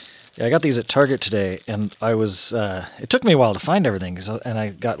here. Yeah, I got these at Target today, and I was, it took me a while to find everything, and I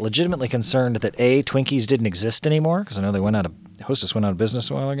got legitimately concerned that Twinkies didn't exist anymore, because I know Hostess went out of business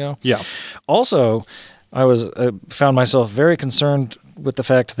a while ago. Yeah. Also, I found myself very concerned with the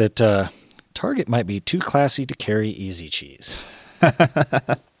fact that Target might be too classy to carry Easy Cheese.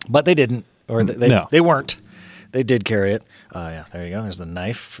 But they didn't, or they weren't. They did carry it. Yeah, there you go. There's the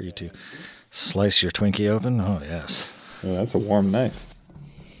knife for you to slice your Twinkie open. Oh, yes. Oh, that's a warm knife.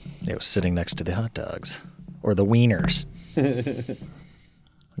 It was sitting next to the hot dogs, or the wieners. We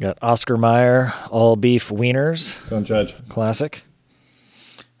got Oscar Mayer all beef wieners. Don't judge. Classic.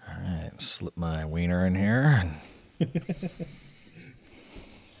 All right, slip my wiener in here.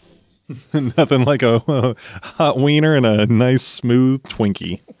 Nothing like a hot wiener and a nice smooth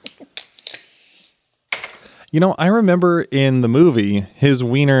Twinkie. You know, I remember in the movie his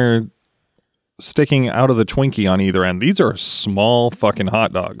wiener sticking out of the Twinkie on either end. These are small fucking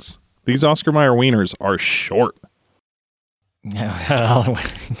hot dogs. These Oscar Mayer wieners are short. Well,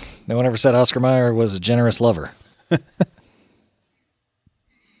 no one ever said Oscar Mayer was a generous lover.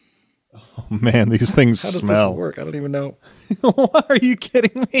 Oh man, these things How does smell. this work? I don't even know. What, are you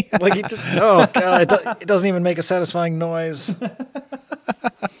kidding me? Like oh god, it doesn't even make a satisfying noise.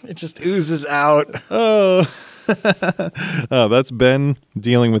 It just oozes out. Oh, that's Ben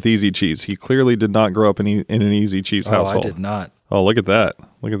dealing with Easy Cheese. He clearly did not grow up in an Easy Cheese household. I did not. Oh, look at that.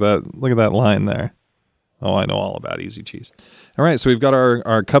 Look at that. Look at that line there. Oh, I know all about Easy Cheese. All right, so we've got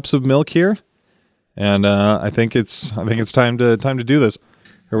our cups of milk here, and I think it's time to do this.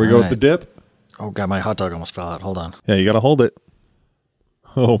 Here we go with the dip. Oh god, my hot dog almost fell out. Hold on. Yeah, you got to hold it.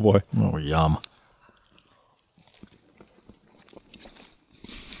 Oh boy. Oh yum.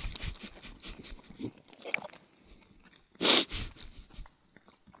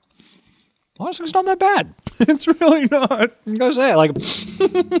 Honestly, it's not that bad. It's really not. I'm gonna say, like,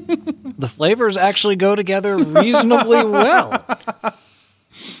 the flavors actually go together reasonably well.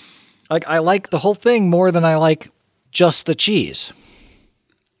 Like, I like the whole thing more than I like just the cheese.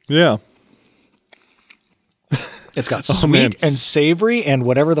 Yeah. It's got Oh, man. sweet and savory and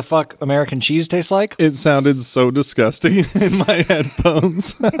whatever the fuck American cheese tastes like. It sounded so disgusting in my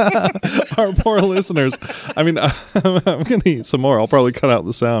headphones. Our poor listeners. I mean, I'm going to eat some more. I'll probably cut out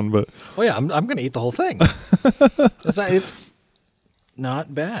the sound, but Oh yeah, I'm going to eat the whole thing. It's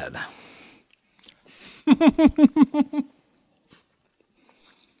not bad.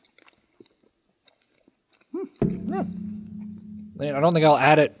 I don't think I'll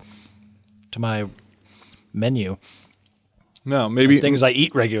add it to my menu. no, maybe Things I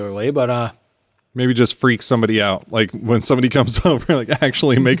eat regularly, but maybe just freak somebody out. Like when somebody comes over, like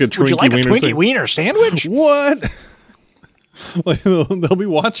actually make a Twinkie would you like a wiener Twinkie sandwich. wiener sandwich? What? Like they'll be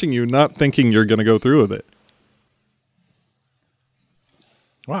watching you, not thinking you're going to go through with it.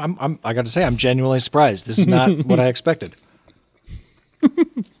 Well, I got to say, I'm genuinely surprised. This is not what I expected.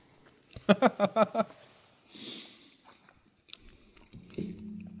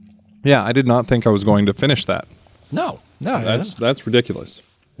 Yeah, I did not think I was going to finish that. No. That's ridiculous.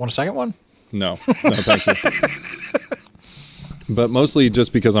 Want a second one? No, thank you. But mostly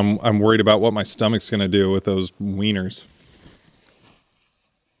just because I'm worried about what my stomach's going to do with those wieners.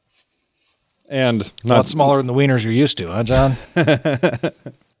 And A lot smaller than the wieners you're used to, huh, John?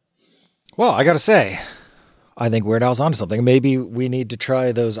 Well, I got to say, I think Weird Al's onto something. Maybe we need to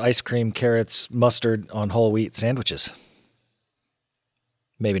try those ice cream, carrots, mustard on whole wheat sandwiches.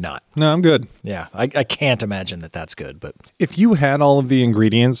 Maybe not. No, I'm good. Yeah, I can't imagine that that's good, but If you had all of the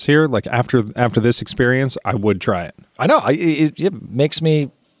ingredients here, like after this experience, I would try it. I know it makes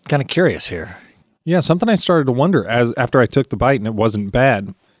me kind of curious here. Yeah, something I started to wonder after I took the bite and it wasn't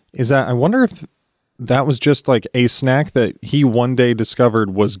bad is that I wonder if that was just like a snack that he one day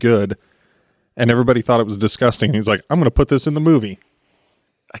discovered was good and everybody thought it was disgusting. He's like, I'm going to put this in the movie.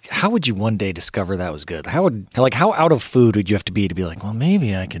 Like, how would you one day discover that was good? How out of food would you have to be like, well,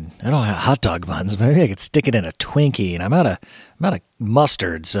 maybe I don't have hot dog buns, maybe I could stick it in a Twinkie, and I'm out of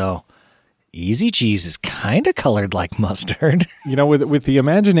mustard, so Easy Cheese is kind of colored like mustard. You know, with the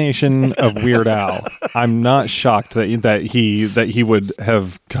imagination of Weird Al, I'm not shocked that he would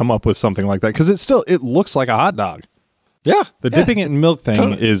have come up with something like that because it looks like a hot dog. Yeah, The dipping it in milk thing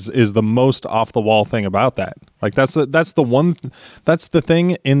Totally. is the most off the wall thing about that. Like that's the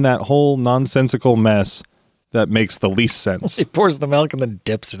thing in that whole nonsensical mess that makes the least sense. He pours the milk and then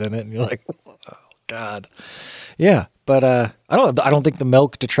dips it in it, and you're like, oh God, yeah. But I don't think the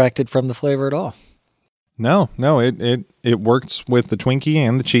milk detracted from the flavor at all. No, it works with the Twinkie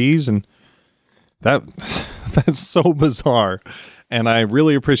and the cheese, and that's so bizarre. And I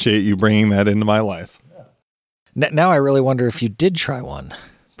really appreciate you bringing that into my life. Now I really wonder if you did try one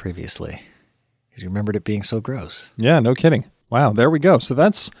previously, because you remembered it being so gross. Yeah, no kidding. Wow, there we go. So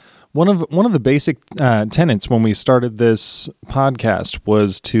that's one of the basic tenets when we started this podcast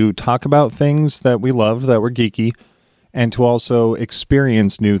was to talk about things that we loved, that were geeky, and to also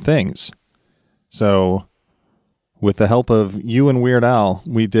experience new things. So with the help of you and Weird Al,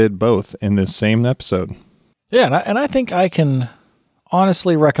 we did both in this same episode. Yeah, and I think I can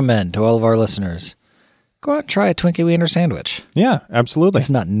honestly recommend to all of our listeners, go out and try a Twinkie Wiener sandwich. Yeah, absolutely.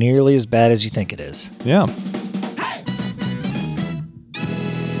 It's not nearly as bad as you think it is. Yeah.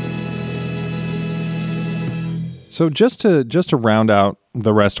 So just to round out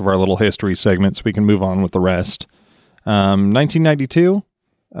the rest of our little history segments, we can move on with the rest. 1992,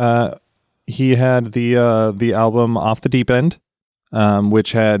 he had the album Off the Deep End,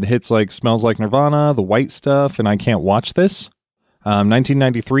 which had hits like Smells Like Nirvana, The White Stuff, and I Can't Watch This.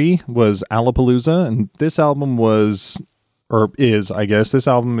 1993 was Alapalooza, and this album this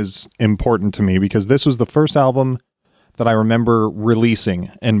album is important to me because this was the first album that I remember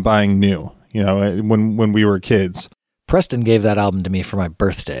releasing and buying new, you know, when we were kids. Preston gave that album to me for my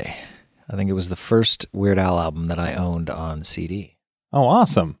birthday. I think it was the first Weird Al album that I owned on CD. Oh,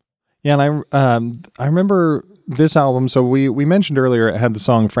 awesome. Yeah, and I remember this album. So we mentioned earlier it had the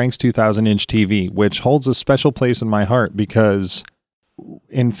song Frank's 2000-inch TV, which holds a special place in my heart because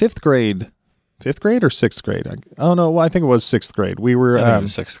in fifth grade or sixth grade? I think it was sixth grade. We were I think it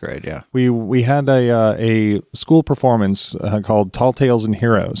was sixth grade, yeah. We had a school performance called Tall Tales and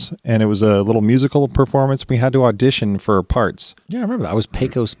Heroes, and it was a little musical performance. We had to audition for parts. Yeah, I remember that. I was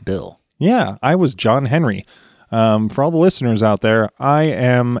Pecos Bill. Yeah, I was John Henry. For all the listeners out there, I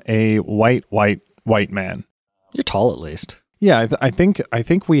am a white man. You're tall, at least. Yeah, I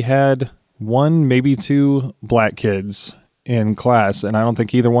think we had one, maybe two black kids in class, and I don't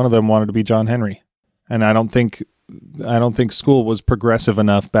think either one of them wanted to be John Henry. and I don't think school was progressive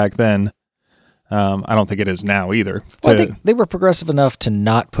enough back then. I don't think it is now either. Well, I think they were progressive enough to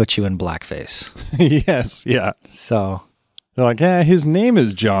not put you in blackface. Yes, yeah. So They're like, his name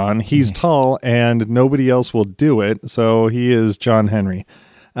is John. He's tall, and nobody else will do it, so he is John Henry.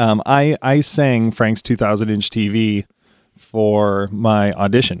 I sang Frank's 2000-inch TV for my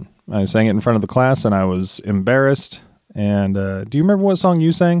audition. I sang it in front of the class, and I was embarrassed. And do you remember what song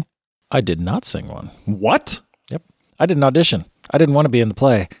you sang? I did not sing one. What? Yep. I didn't audition. I didn't want to be in the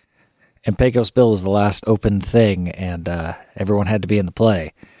play. And Pecos Bill was the last open thing, and everyone had to be in the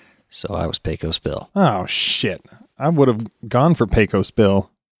play. So I was Pecos Bill. Oh, shit. I would have gone for Pecos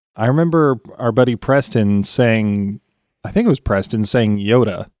Bill. I remember our buddy Preston saying, I think it was Preston saying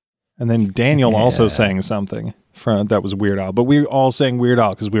Yoda. And then Daniel also sang something that was Weird Al. But we all sang Weird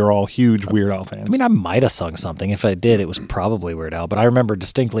Al because we were all huge Weird Al fans. I mean, I might have sung something. If I did, it was probably Weird Al. But I remember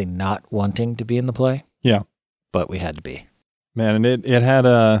distinctly not wanting to be in the play. Yeah. But we had to be. Man, and it had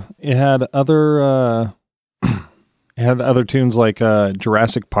other it had other tunes like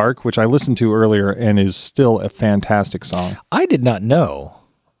Jurassic Park, which I listened to earlier and is still a fantastic song. I did not know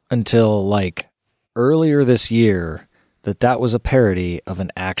until like earlier this year that was a parody of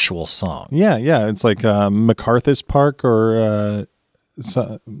an actual song. Yeah, it's like MacArthur's Park or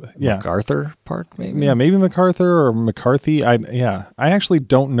MacArthur Park, maybe. Yeah, maybe MacArthur or McCarthy. I actually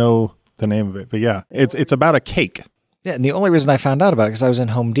don't know the name of it, but yeah, it's about a cake. Yeah, and the only reason I found out about it because I was in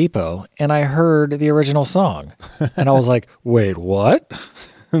Home Depot and I heard the original song, and I was like, "Wait, what?"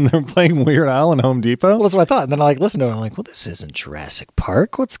 And they're playing Weird Al in Home Depot. Well, that's what I thought. And then I listened to it, and I'm like, "Well, this isn't Jurassic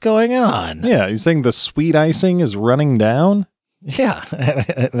Park. What's going on?" Yeah, he's saying the sweet icing is running down. Yeah,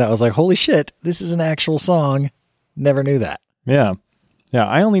 and I was like, "Holy shit, this is an actual song." Never knew that. Yeah.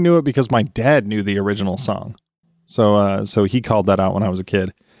 I only knew it because my dad knew the original song, so he called that out when I was a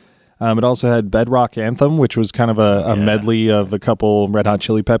kid. It also had Bedrock Anthem, which was kind of a medley of a couple Red Hot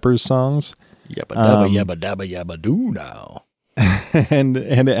Chili Peppers songs. Yabba dabba yabba dabba yabba doo now. and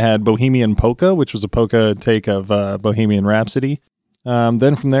it had Bohemian Polka, which was a polka take of Bohemian Rhapsody.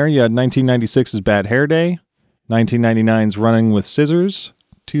 Then from there, you had 1996's Bad Hair Day, 1999's Running with Scissors,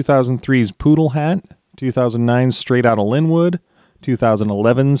 2003's Poodle Hat, 2009's Straight Outta Linwood,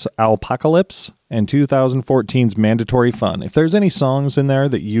 2011's Alpocalypse, and 2014's Mandatory Fun. If there's any songs in there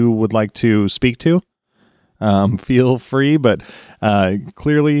that you would like to speak to, feel free, but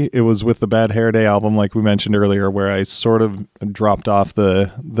clearly it was with the Bad Hair Day album, like we mentioned earlier, where I sort of dropped off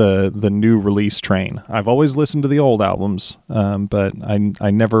the new release train. I've always listened to the old albums, but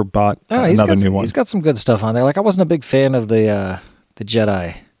I never bought another new one. He's got some good stuff on there. Like, I wasn't a big fan of the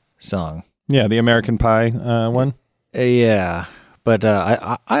Jedi song. Yeah, the American Pie one. Yeah. But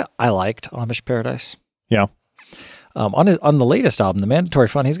I liked Amish Paradise. Yeah. On the latest album, The Mandatory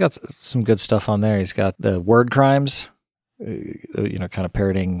Fun, he's got some good stuff on there. He's got the Word Crimes, kind of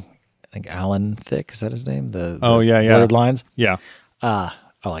parodying, I think, Alan Thicke, is that his name? The Blurred Lines. Yeah. I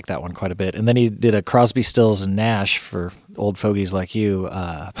like that one quite a bit. And then he did a Crosby, Stills, and Nash for Old Fogies Like You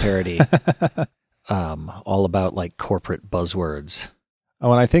parody, all about like corporate buzzwords.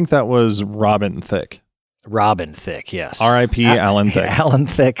 Oh, and I think that was Robin Thicke. Robin Thicke, yes. R.I.P. Alan Thicke. Alan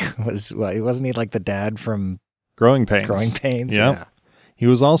Thicke wasn't he like the dad from Growing Pains? Growing Pains, Yep. yeah. He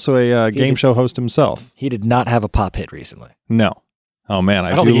was also a game show host himself. He did not have a pop hit recently. No. Oh man,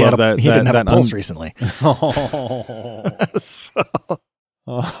 I don't do think love that. He didn't have a pulse un- recently.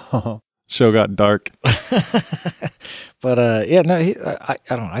 Oh. Show got dark. But I don't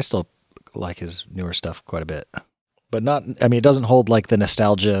know. I still like his newer stuff quite a bit, but not. I mean, it doesn't hold like the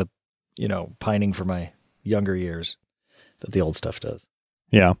nostalgia, pining for my younger years that the old stuff does.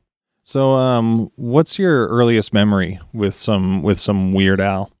 Yeah. So, what's your earliest memory with some Weird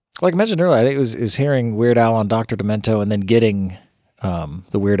Al? Like I mentioned earlier, I think it was hearing Weird Al on Dr. Demento and then getting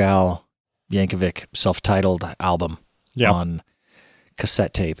the Weird Al Yankovic self-titled album on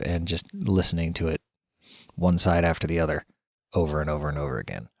cassette tape and just listening to it one side after the other over and over and over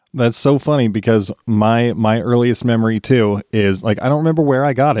again. That's so funny because my earliest memory too is like I don't remember where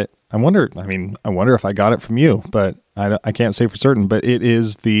I got it. I wonder if I got it from you, but I can't say for certain. But it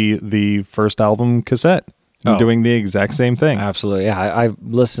is the first album cassette doing the exact same thing. Absolutely, yeah. I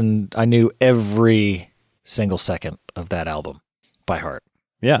listened. I knew every single second of that album by heart.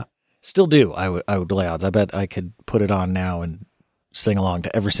 Yeah, still do. I would lay odds. I bet I could put it on now and sing along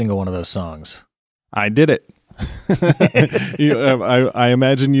to every single one of those songs. I did it. I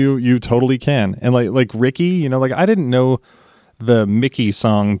imagine you totally can. And like Ricky, I didn't know the Mickey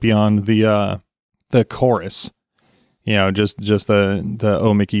song beyond the chorus, just the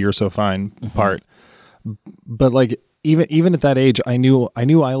 "Oh Mickey, you're so fine" part. But like even at that age, I knew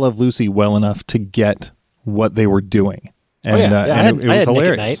I Love Lucy well enough to get what they were doing. And, and it was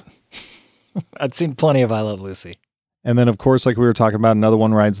hilarious. I'd seen plenty of I Love Lucy. And then, of course, like we were talking about, Another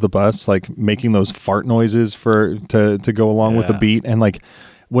One Rides the Bus, like making those fart noises to go along with the beat. And like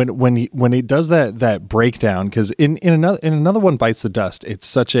when he does that breakdown, because in another One Bites the Dust, it's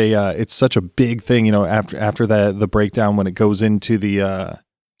such a big thing, you know, after the breakdown, when it goes into the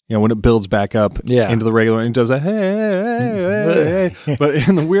you know, when it builds back up into the regular, and it does that, hey. But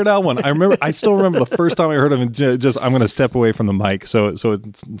in the Weird Al one, I still remember the first time I heard him, just I'm going to step away from the mic so it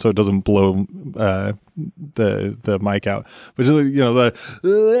doesn't blow the mic out. But just, you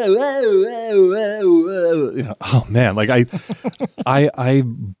know, oh man, like I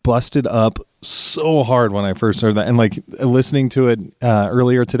busted up so hard when I first heard that, and like listening to it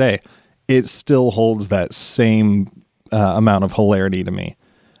earlier today, it still holds that same amount of hilarity to me.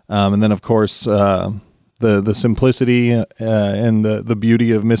 And then, of course, the simplicity and the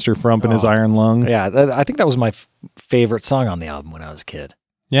beauty of Mr. Frump and his iron lung. Yeah, I think that was my favorite song on the album when I was a kid.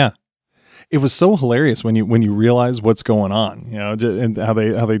 Yeah, it was so hilarious when you realize what's going on. You know, and how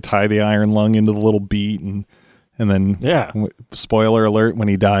they tie the iron lung into the little beat, and then spoiler alert, when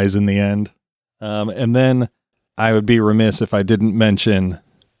he dies in the end. And then I would be remiss if I didn't mention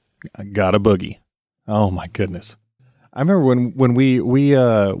Got a Boogie. Oh my goodness. I remember when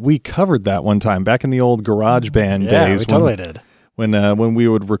we covered that one time back in the old garage band days. Yeah, we totally did. When we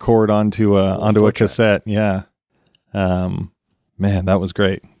would record onto a cassette. Yeah. Man, that was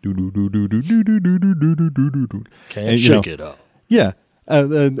great. Can't shake it off. Yeah.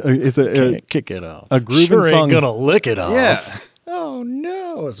 It's Can't kick it off. A grooving sure song. ain't gonna lick it off. Yeah. Oh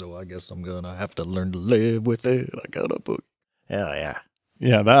no. So I guess I'm gonna have to learn to live with it. I got a book. Yeah, yeah.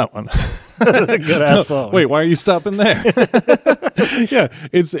 Yeah, that one. Good ass song. Wait, why are you stopping there? Yeah,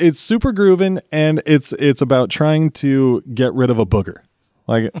 it's super grooving, and it's about trying to get rid of a booger.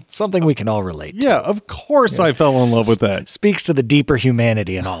 Like Something we can all relate to. yeah, of course I fell in love with that. Speaks to the deeper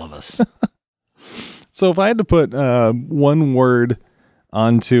humanity in all of us. So if I had to put one word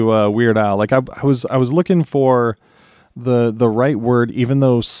onto Weird Al, like I was looking for the right word, even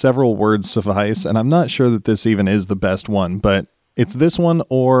though several words suffice, and I'm not sure that this even is the best one, but it's this one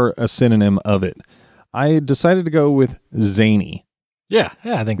or a synonym of it. I decided to go with zany. Yeah,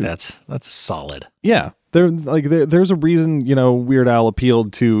 I think that's solid. Yeah, there's a reason, you know, Weird Al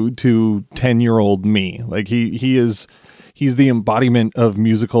appealed to 10-year-old me. Like he's the embodiment of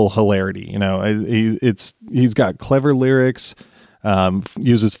musical hilarity. You know, he's got clever lyrics,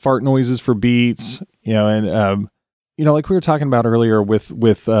 uses fart noises for beats. You know, and you know, like we were talking about earlier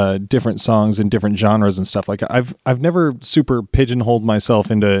with different songs and different genres and stuff. Like I've never super pigeonholed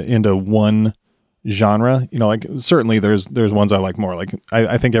myself into one genre. You know, like certainly there's ones I like more. Like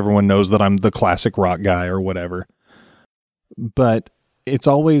I think everyone knows that I'm the classic rock guy or whatever. But it's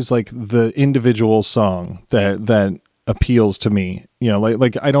always like the individual song that appeals to me. You know,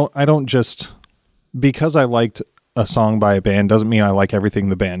 like I don't just, because I liked a song by a band doesn't mean I like everything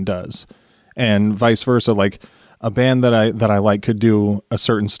the band does, and vice versa. Like a band that I like could do a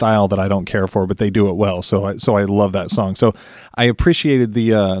certain style that I don't care for, but they do it well. So I love that song. So I appreciated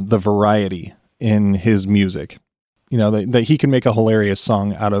the variety in his music. You know, that he can make a hilarious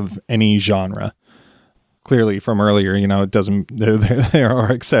song out of any genre. Clearly from earlier, you know, it doesn't, there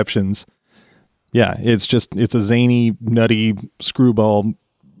are exceptions. Yeah. It's a zany, nutty, screwball,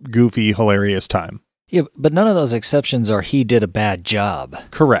 goofy, hilarious time. Yeah, but none of those exceptions are he did a bad job.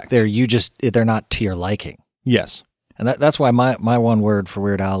 Correct. They're not to your liking. Yes. And that's why my one word for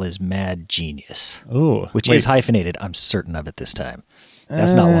Weird Al is mad genius. Oh, which is hyphenated. I'm certain of it this time.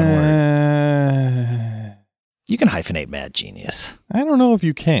 That's not one word. You can hyphenate mad genius. I don't know if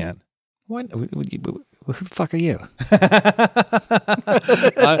you can. What? Who the fuck are you?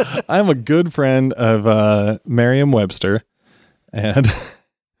 I'm a good friend of Merriam-Webster, and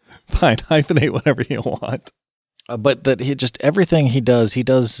fine, hyphenate whatever you want. But that everything he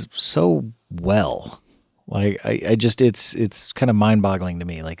does so well. Like it's kind of mind-boggling to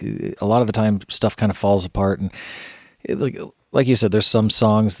me. Like a lot of the time, stuff kind of falls apart, and like you said, there's some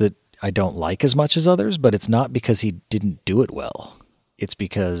songs that I don't like as much as others, but it's not because he didn't do it well. It's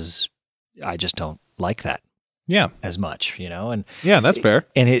because I just don't like that. Yeah, as much, you know. And yeah, that's fair.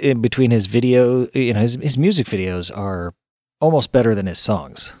 And in between his video, you know, his music videos are almost better than his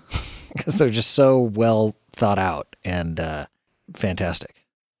songs because they're just so well thought out and fantastic.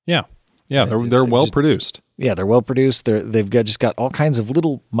 Yeah. Yeah, they're well produced. Yeah, they're well produced. They've just got all kinds of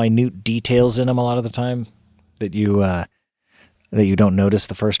little minute details in them a lot of the time that you don't notice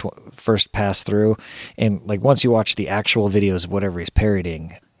the first pass through. And like once you watch the actual videos of whatever he's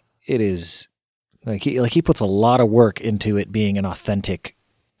parodying, it is Like he puts a lot of work into it being an authentic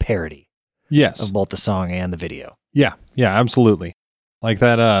parody Yes. of both the song and the video. Yeah, absolutely. Like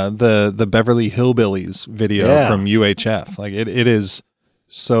that the Beverly Hillbillies video Yeah. from UHF. Like it is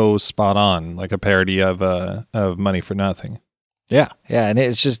so spot on, like a parody of Money for Nothing. Yeah, and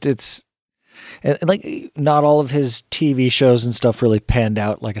and like not all of his TV shows and stuff really panned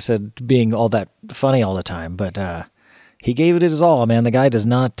out, like I said, being all that funny all the time, but he gave it his all, man. The guy does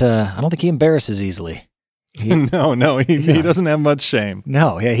not I don't think he embarrasses easily. No, he doesn't have much shame.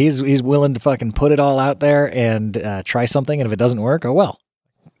 No, yeah, he's willing to fucking put it all out there and try something, and if it doesn't work, oh well.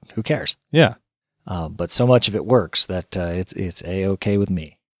 Who cares? Yeah. But so much of it works that it's A-okay with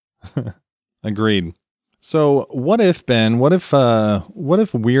me. Agreed. So what if, Ben, what if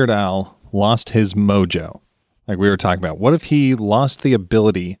Weird Al lost his mojo? Like we were talking about. What if he lost the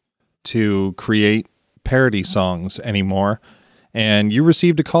ability to create parody songs anymore, and you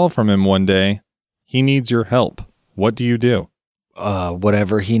received a call from him one day? He needs your help. What do you do?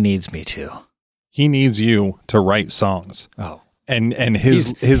 Whatever he needs me to. He needs you to write songs. Oh. And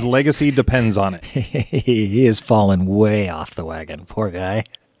his legacy depends on it. He has fallen way off the wagon. Poor guy.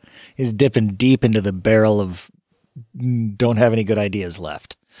 He's dipping deep into the barrel of don't have any good ideas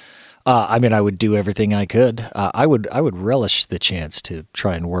left. I mean, I would do everything I could. I would relish the chance to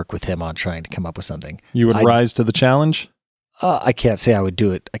try and work with him on trying to come up with something. You would rise to the challenge? I can't say I would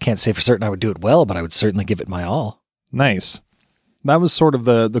do it. I can't say for certain I would do it well, but I would certainly give it my all. Nice. That was sort of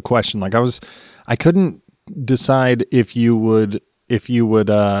the question. Like I couldn't decide if it would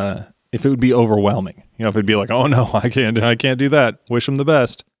be overwhelming. You know, if it'd be like, oh no, I can't do that. Wish him the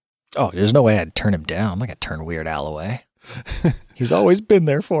best. Oh, there's no way I'd turn him down. I'm not gonna turn Weird Al away. He's always been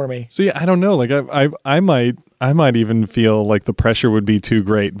there for me. See, I don't know. Like I might even feel like the pressure would be too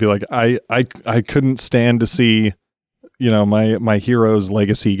great. Be like, I couldn't stand to see, you know, my hero's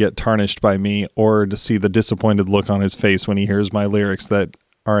legacy get tarnished by me, or to see the disappointed look on his face when he hears my lyrics that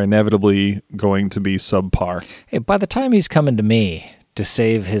are inevitably going to be subpar. Hey, by the time he's coming to me to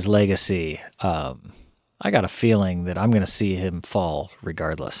save his legacy, I got a feeling that I'm going to see him fall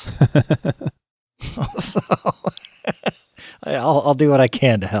regardless. So I'll do what I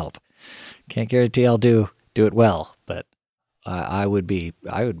can to help. Can't guarantee I'll do it well, but I would be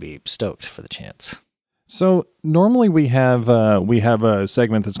stoked for the chance. So normally we have a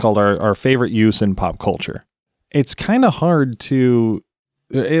segment that's called our favorite use in pop culture. It's kind of hard to,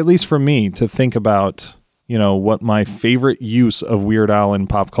 at least for me, to think about, you know, what my favorite use of Weird Al in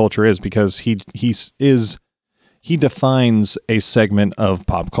pop culture is, because he defines a segment of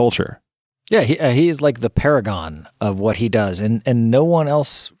pop culture. Yeah, he is like the paragon of what he does, and no one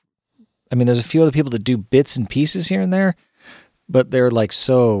else. I mean, there's a few other people that do bits and pieces here and there, but they're like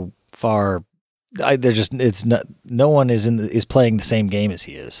so far. They're just, it's not. No one is playing the same game as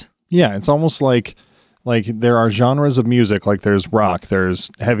he is. Yeah, it's almost like there are genres of music, like there's rock,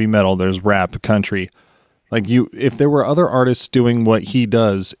 there's heavy metal, there's rap, country. Like if there were other artists doing what he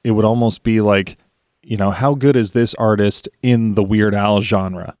does, it would almost be like, you know, how good is this artist in the Weird Al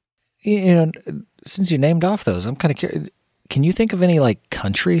genre? You know, since you named off those, I'm kind of curious. Can you think of any like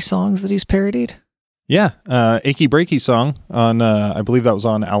country songs that he's parodied? Yeah, Achy Breaky song on, I believe that was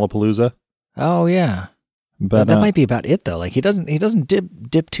on Alapalooza. Oh yeah, but that might be about it though. Like he doesn't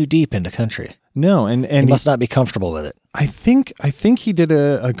dip too deep into country. No, and he must not be comfortable with it. I think he did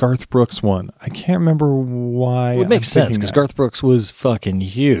a Garth Brooks one. I can't remember why. It would make sense because Garth Brooks was fucking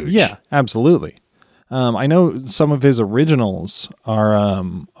huge. Yeah, absolutely. I know some of his originals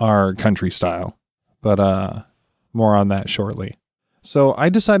are country style, but more on that shortly. So I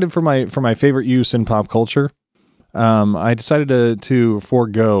decided for my favorite use in pop culture, I decided to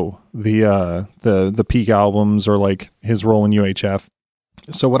forego the peak albums or like his role in UHF.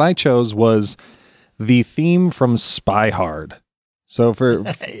 So what I chose was the theme from Spy Hard. So for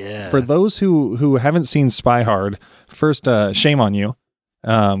those who haven't seen Spy Hard, first shame on you.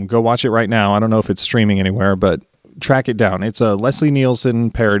 Go watch it right now. I don't know if it's streaming anywhere, but track it down. It's a Leslie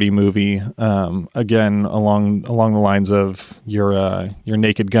Nielsen parody movie. Again, along the lines of your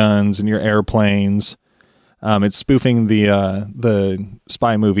Naked Guns and your Airplanes. It's spoofing the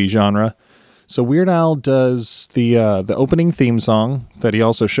spy movie genre. So Weird Al does the opening theme song that he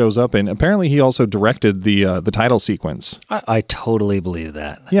also shows up in. Apparently, he also directed the title sequence. I totally believe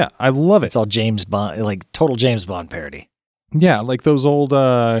that. Yeah, I love it. It's all James Bond, like total James Bond parody. Yeah, like those old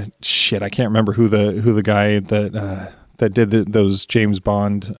shit. I can't remember who the guy that did those James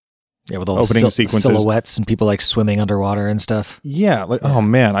Bond. Yeah, with all opening the sequences, silhouettes and people like swimming underwater and stuff. Yeah, like oh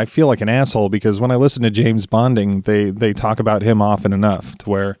man, I feel like an asshole because when I listen to James Bonding, they talk about him often enough to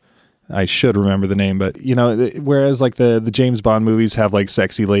where I should remember the name, but whereas like the James Bond movies have like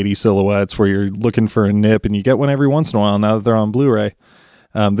sexy lady silhouettes where you're looking for a nip, and you get one every once in a while now that they're on Blu-ray.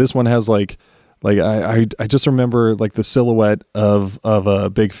 This one has like I just remember like the silhouette of a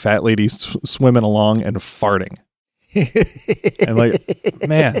big fat lady swimming along and farting, and like,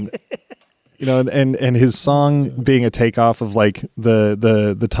 man, and his song being a takeoff of like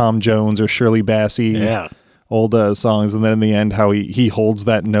the Tom Jones or Shirley Bassey old songs, and then in the end how he holds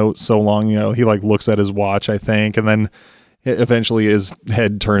that note so long, he like looks at his watch, I think, and then eventually his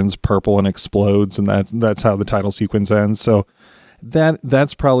head turns purple and explodes, and that's how the title sequence ends. So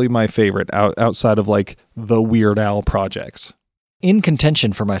that's probably my favorite outside of like the Weird Al projects. In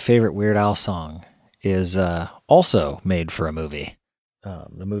contention for my favorite Weird Al song is also made for a movie.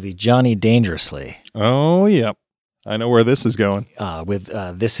 The movie Johnny Dangerously. Oh, yeah. I know where this is going. With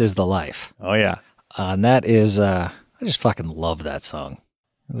This Is the Life. Oh, yeah. And that is, I just fucking love that song.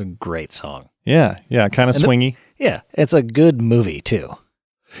 It's a great song. Yeah, kind of swingy. It's a good movie, too.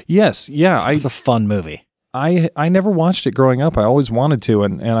 Yes, yeah. It's a fun movie. I never watched it growing up. I always wanted to,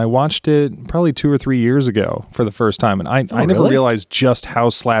 and I watched it probably 2 or 3 years ago for the first time, and I never realized just how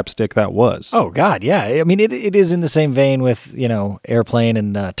slapstick that was. Oh, God, yeah. I mean, it is in the same vein with, Airplane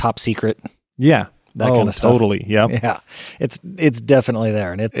and Top Secret. Yeah. That kind of stuff. Totally, yeah. Yeah. It's definitely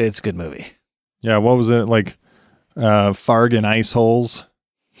there, and it's a good movie. Yeah, what was it, like Fargan Ice Holes?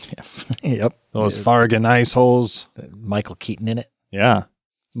 Yeah. Yep. Those Fargan Ice Holes. Michael Keaton in it. Yeah.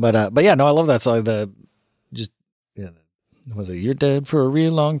 But yeah, no, I love that song. Was it "You're dead for a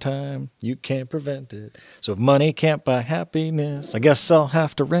real long time, you can't prevent it. So if money can't buy happiness, I guess I'll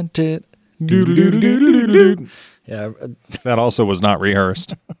have to rent it." Yeah, that also was not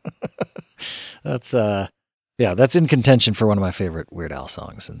rehearsed. That's that's in contention for one of my favorite Weird Al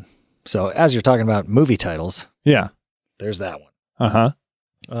songs. And so, as you're talking about movie titles, there's that one. I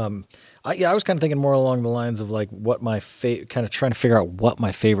was kind of thinking more along the lines of like what my kind of trying to figure out what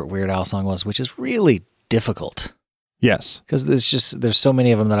my favorite Weird Al song was, which is really difficult. Yes. Because there's so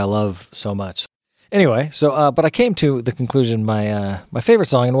many of them that I love so much. Anyway, so but I came to the conclusion my favorite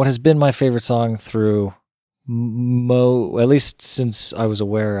song, and what has been my favorite song through at least since I was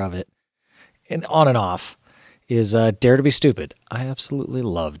aware of it, and on and off, is Dare to Be Stupid. I absolutely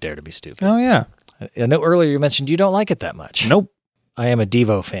love Dare to Be Stupid. Oh, yeah. I know earlier you mentioned you don't like it that much. Nope. I am a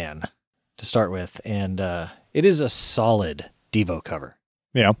Devo fan to start with, and it is a solid Devo cover.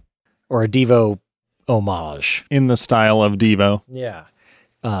 Yeah. Or a Devo homage. In the style of Devo. Yeah.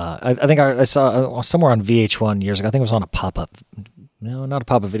 I think I saw somewhere on VH1 years ago, I think it was on a pop-up. No, not a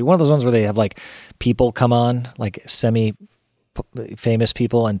pop-up video. One of those ones where they have like people come on, like semi-famous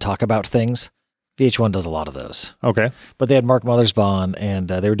people, and talk about things. VH1 does a lot of those. Okay. But they had Mark Mothersbaugh, and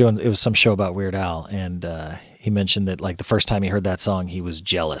it was some show about Weird Al, and he mentioned that like the first time he heard that song, he was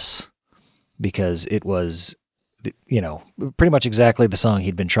jealous because it was, pretty much exactly the song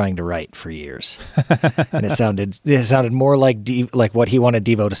he'd been trying to write for years. And it sounded more like like what he wanted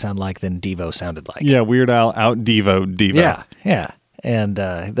Devo to sound like than Devo sounded like. Yeah, Weird Al out Devo. Yeah. And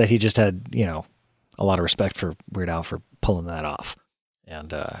that he just had, a lot of respect for Weird Al for pulling that off.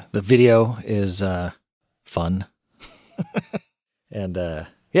 And the video is fun. And I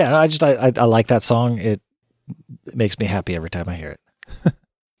like that song. It makes me happy every time I hear it.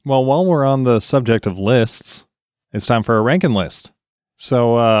 Well, while we're on the subject of lists, it's time for a ranking list.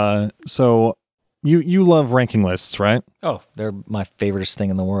 So you love ranking lists, right? Oh, they're my favoriteest thing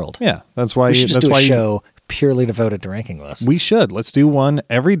in the world. Yeah, that's why we should just do a show purely devoted to ranking lists. We should. Let's do one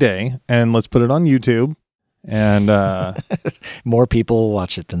every day, and let's put it on YouTube. And more people will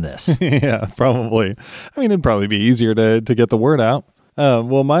watch it than this. Yeah, probably. I mean, it'd probably be easier to get the word out.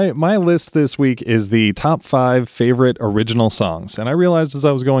 Well, my list this week is the top 5 favorite original songs. And I realized as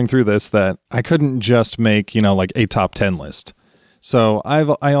I was going through this that I couldn't just make, like a top 10 list. So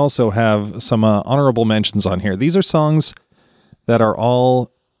I also have some honorable mentions on here. These are songs that are all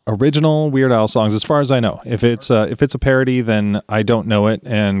original Weird Al songs, as far as I know. If it's a parody, then I don't know it,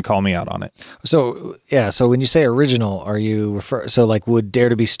 and call me out on it. So yeah. So when you say original, are you would Dare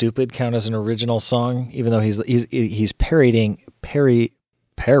to Be Stupid count as an original song, even though he's parodying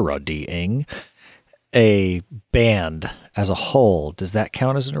a band as a whole? Does that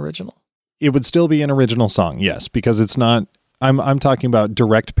count as an original? It would still be an original song, yes, because it's not. I'm talking about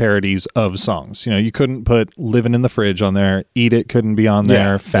direct parodies of songs. You couldn't put "Living in the Fridge" on there. "Eat It" couldn't be on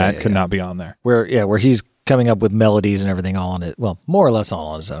there. "Fat" could not be on there. Where he's coming up with melodies and everything all on it. Well, more or less all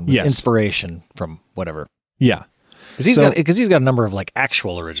on his own. With inspiration from whatever. Yeah, because he's got a number of like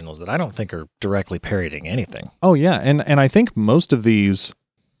actual originals that I don't think are directly parodying anything. Oh yeah, and I think most of these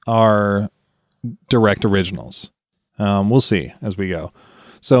are direct originals. We'll see as we go.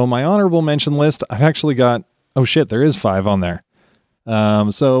 So my honorable mention list, I've actually got, oh shit, there is 5 on there.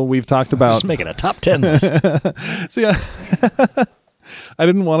 So we've talked about... Just making a top 10 list. So yeah, I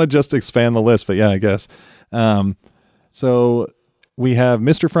didn't want to just expand the list, but yeah, I guess. So we have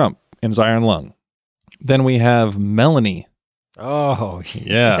Mr. Frump in his Iron Lung. Then we have Melanie. Oh,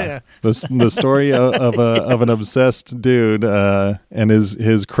 Yeah. The story of an obsessed dude and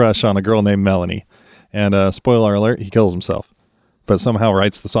his crush on a girl named Melanie. And spoiler alert, he kills himself, but somehow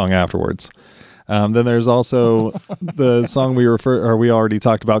writes the song afterwards. Then there's also the song we already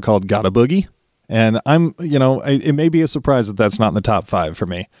talked about called Gotta Boogie. And it may be a surprise that that's not in the top 5 for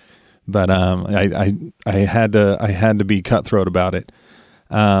me, but I had to be cutthroat about it.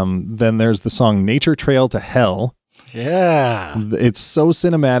 Then there's the song Nature Trail to Hell. yeah. It's so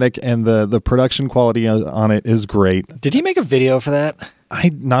cinematic, and the production quality on it is great. Did he make a video for that?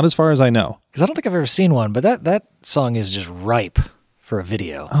 Not as far as I know. Because I don't think I've ever seen one, but that song is just ripe for a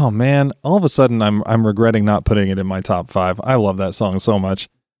video. Oh man, all of a sudden I'm regretting not putting it in my top 5. I love that song so much.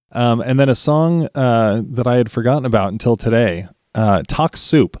 And then a song that I had forgotten about until today, Talk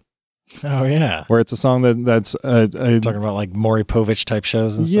Soup, Oh, yeah. where it's a song that's Talking about like Maury Povich type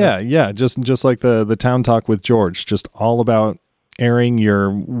shows and stuff. yeah, just like the Town Talk with George, just all about airing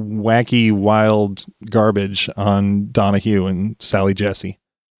your wacky, wild garbage on Donahue and Sally Jesse.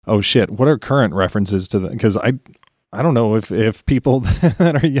 Oh shit, what are current references to that? Because I don't know if people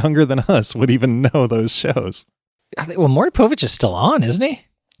that are younger than us would even know those shows. Well, Maury Povich is still on, isn't he?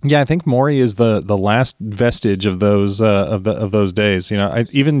 Yeah, I think Maury is the last vestige of those of those days.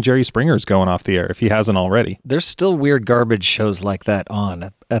 Even Jerry Springer's going off the air if he hasn't already. There's still weird garbage shows like that on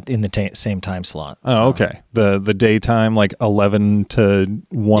in the same time slot. Oh, okay. The daytime, like 11 to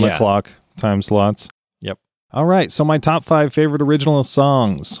 1 o'clock time slots. Yep. All right. So my top 5 favorite original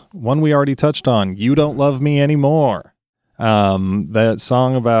songs. One we already touched on. You Don't Love Me Anymore. That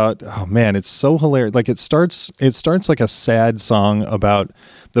song about, oh man, it's so hilarious. Like it starts like a sad song about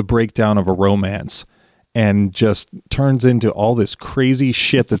the breakdown of a romance and just turns into all this crazy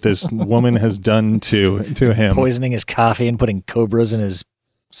shit that this woman has done to him. Poisoning his coffee and putting cobras in his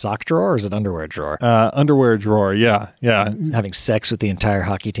sock drawer, or is it underwear drawer? Underwear drawer. Yeah. Having sex with the entire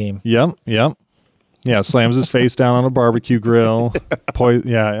hockey team. Yep. Yeah. Slams his face down on a barbecue grill. No,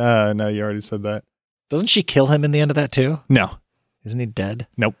 you already said that. Doesn't she kill him in the end of that too? No. Isn't he dead?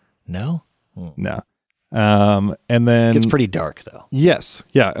 Nope. No? No. And then... It's pretty dark though. Yes.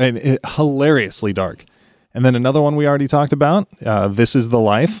 Yeah. And hilariously dark. And then another one we already talked about, This Is the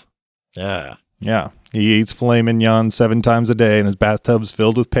Life. Yeah. Yeah. He eats filet mignon 7 times a day and his bathtub's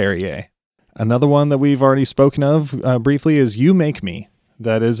filled with Perrier. Another one that we've already spoken of briefly is You Make Me.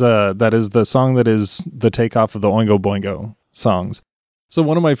 That is the song that is the takeoff of the Oingo Boingo songs. So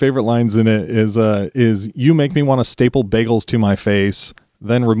one of my favorite lines in it is you make me want to staple bagels to my face,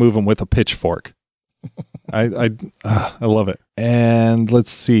 then remove them with a pitchfork. I love it. And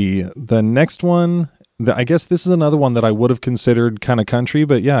let's see. The next one, I guess this is another one that I would have considered kind of country,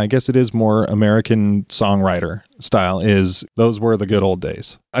 but yeah, I guess it is more American songwriter style, is Those Were the Good Old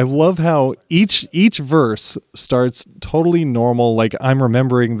Days. I love how each verse starts totally normal, like I'm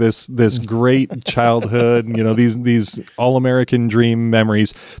remembering this great childhood, these all-American dream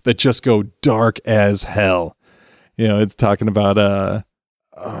memories that just go dark as hell. It's talking about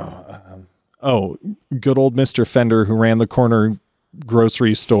good old Mr. Fender who ran the corner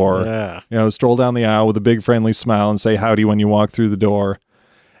grocery store. Yeah. Stroll down the aisle with a big friendly smile and say howdy when you walk through the door.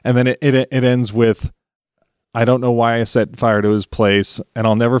 And then it ends with, I don't know why I set fire to his place, and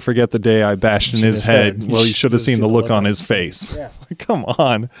I'll never forget the day I bashed in his head. Well, you should have seen the look on his face. Yeah. Come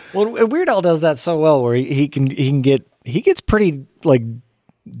on. Well, Weird Al does that so well, where he gets pretty like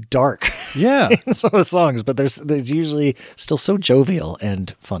dark. Yeah. In some of the songs, but there's usually still so jovial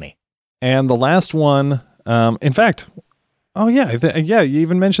and funny. And the last one, in fact, you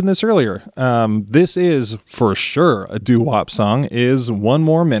even mentioned this earlier. This is for sure a doo-wop song, is One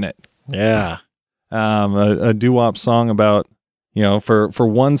More Minute. Yeah. A doo-wop song about, for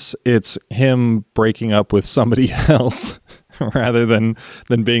once it's him breaking up with somebody else rather than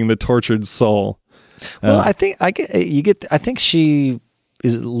being the tortured soul. Well, I think I think she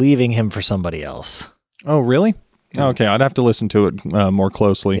is leaving him for somebody else. Oh, really? Okay, I'd have to listen to it more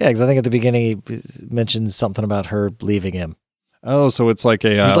closely. Yeah, because I think at the beginning he mentions something about her leaving him. Oh, so it's like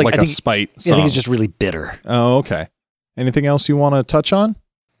a spite song. Yeah, I think he's just really bitter. Oh, okay. Anything else you want to touch on?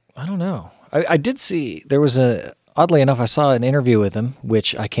 I don't know. I did see, there was oddly enough, I saw an interview with him,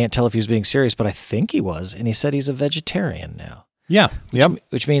 which I can't tell if he was being serious, but I think he was, and he said he's a vegetarian now. Yeah.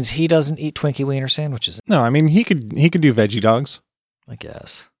 Which means he doesn't eat Twinkie Wiener sandwiches. No, I mean, he could do veggie dogs. I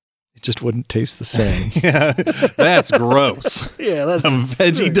guess. It just wouldn't taste the same. Yeah, that's gross. Yeah, that's A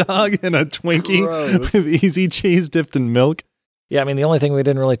veggie dog and a Twinkie Gross. with easy cheese dipped in milk. Yeah, I mean, the only thing we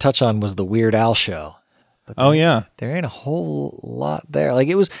didn't really touch on was the Weird Al show. But Oh yeah. there ain't a whole lot there. Like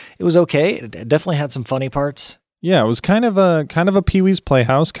it was okay. It definitely had some funny parts. Yeah, it was kind of a Pee-wee's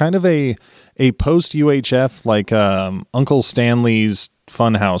Playhouse, kind of a post UHF like Uncle Stanley's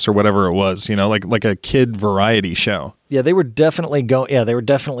Funhouse or whatever it was, like a kid variety show. Yeah, they were definitely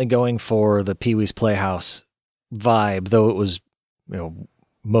going for the Pee-wee's Playhouse vibe, though it was,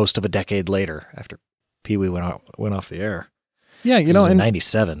 most of a decade later after Pee-wee went off the air. Yeah, This was in and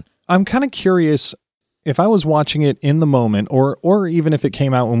 97. I'm kind of curious if I was watching it in the moment or even if it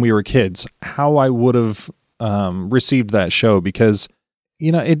came out when we were kids, how I would have received that show, because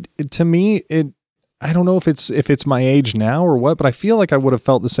it to me, I don't know if it's my age now or what, but I feel like I would have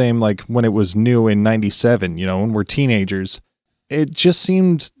felt the same like when it was new in 97, when we're teenagers. It just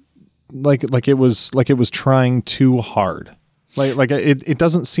seemed like it was trying too hard. It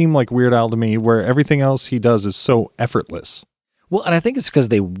doesn't seem like Weird Al to me, where everything else he does is so effortless. Well, and I think it's because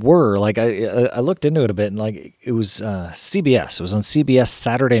they were like I looked into it a bit, and like it was CBS. It was on CBS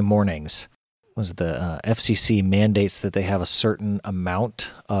Saturday mornings. Was the FCC mandates that they have a certain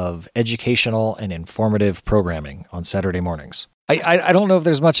amount of educational and informative programming on Saturday mornings. I don't know if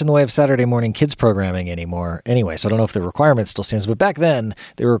there's much in the way of Saturday morning kids programming anymore anyway, so I don't know if the requirement still stands. But back then,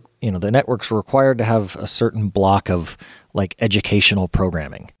 they were, the networks were required to have a certain block of like educational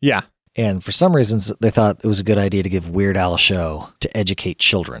programming. Yeah. And for some reasons, they thought it was a good idea to give Weird Al a show to educate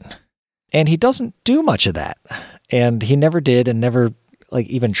children. And he doesn't do much of that. And he never did and never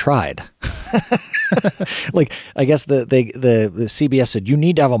even tried. Like, I guess the CBS said, you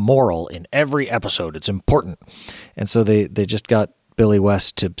need to have a moral in every episode. It's important. And so they just got Billy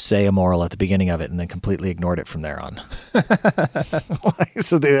West to say a moral at the beginning of it and then completely ignored it from there on.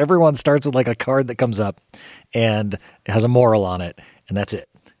 So everyone starts with like a card that comes up and it has a moral on it, and that's it.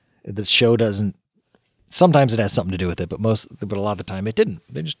 The show doesn't. Sometimes it has something to do with it, but a lot of the time it didn't.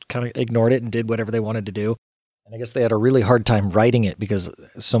 They just kind of ignored it and did whatever they wanted to do. And I guess they had a really hard time writing it because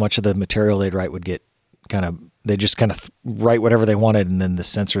so much of the material they'd write would get they just write whatever they wanted, and then the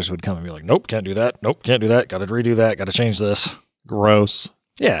censors would come and be like, nope, can't do that. Nope, can't do that. Got to redo that. Got to change this. Gross.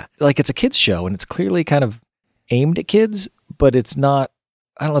 Yeah. Like it's a kid's show and it's clearly kind of aimed at kids, but it's not,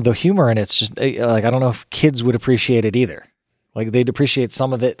 I don't know, the humor in it's just like, I don't know if kids would appreciate it either. Like they'd appreciate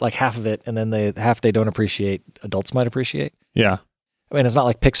some of it, like half of it, and then the half they don't appreciate, adults might appreciate. Yeah. I mean, it's not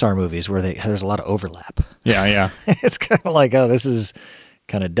like Pixar movies where there's a lot of overlap. Yeah, yeah. It's kind of like, oh, this is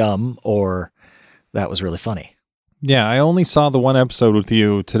kind of dumb, or that was really funny. Yeah, I only saw the one episode with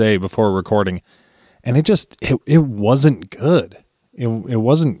you today before recording, and it wasn't good. It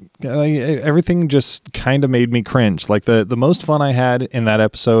wasn't, everything just kind of made me cringe. Like the most fun I had in that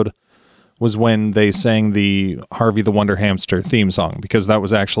episode was when they sang the Harvey the Wonder Hamster theme song, because that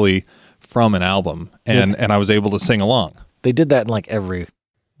was actually from an album, and I was able to sing along. They did that in like every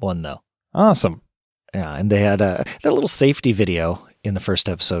one, though. Awesome. Yeah, and they had that little safety video in the first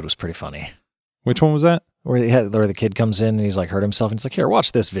episode was pretty funny. Which one was that? Where the kid comes in and he's like hurt himself, and it's like, here,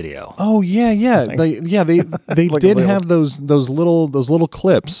 watch this video. Oh yeah. They did have those little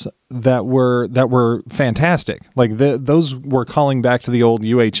clips that were fantastic. Like those were calling back to the old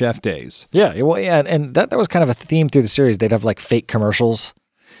UHF days. Yeah, and that was kind of a theme through the series. They'd have like fake commercials,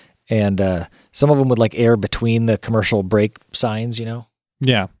 and some of them would like air between the commercial break signs,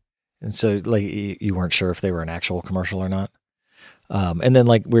 Yeah. And so like you weren't sure if they were an actual commercial or not. And then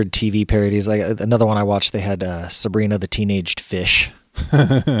like weird TV parodies. Like another one I watched, they had Sabrina the Teenaged Fish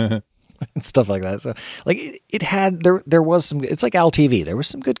and stuff like that. So like it had, there was some, it's like Al TV. There was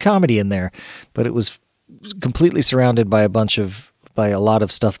some good comedy in there, but it was completely surrounded by a lot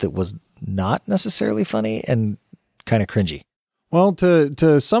of stuff that was not necessarily funny and kind of cringy. Well,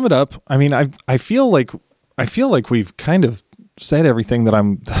 to sum it up, I mean, I feel like we've kind of said everything that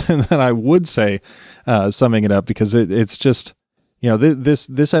I would say, summing it up, because it's just,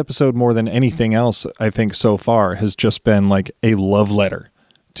 this episode more than anything else, I think so far has just been like a love letter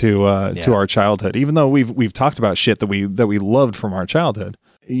to our childhood. Even though we've talked about shit that we loved from our childhood,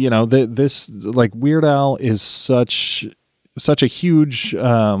 this like Weird Al is such a huge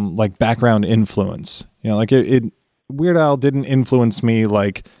like background influence. Like it Weird Al didn't influence me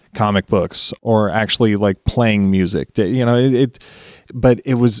like comic books or actually like playing music. But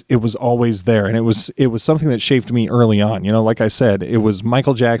it was always there, and it was something that shaped me early on. Like I said, it was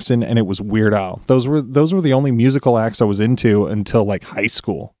Michael Jackson and it was Weird Al. Those were the only musical acts I was into until like high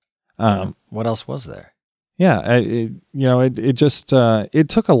school. What else was there? Yeah, it just it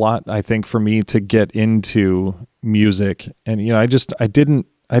took a lot, I think, for me to get into music, and I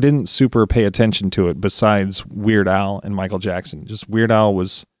didn't super pay attention to it besides Weird Al and Michael Jackson. Just Weird Al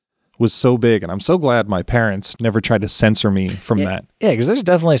was so big, and I'm so glad my parents never tried to censor me from that. Yeah, because there's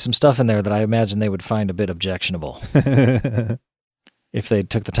definitely some stuff in there that I imagine they would find a bit objectionable if they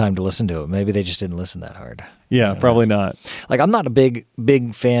took the time to listen to it. Maybe they just didn't listen that hard. Yeah, probably not. Like, I'm not a big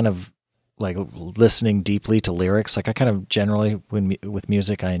fan of like listening deeply to lyrics. Like, I kind of generally, with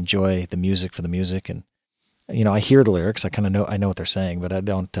music, I enjoy the music for the music, and I hear the lyrics. I kind of know what they're saying, but I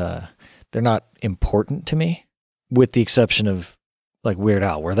don't. They're not important to me, with the exception of like Weird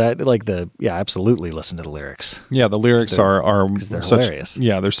Al, where that absolutely listen to the lyrics. Yeah, the lyrics are they're such, hilarious.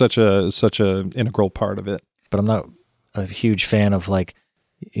 Yeah, they're such a integral part of it. But I'm not a huge fan of like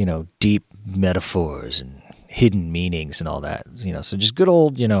deep metaphors and hidden meanings and all that. So just good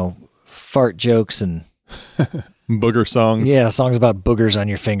old fart jokes and booger songs. Yeah, songs about boogers on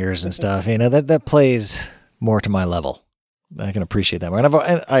your fingers and stuff. That plays more to my level. I can appreciate that more,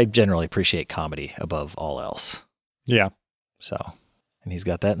 and I generally appreciate comedy above all else. Yeah. So. And he's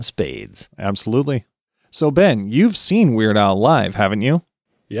got that in spades. Absolutely. So, Ben, you've seen Weird Al live, haven't you?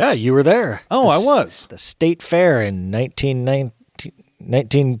 Yeah, you were there. Oh, I was. The State Fair in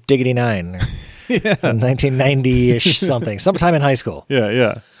 1999. Yeah. 1990-ish something. Sometime in high school.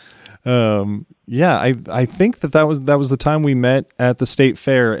 Yeah. I think that was the time we met at the State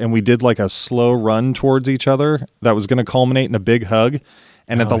Fair, and we did like a slow run towards each other that was going to culminate in a big hug.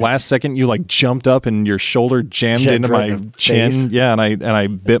 And at the last second, you like jumped up and your shoulder jammed into my chin. Face. Yeah, and I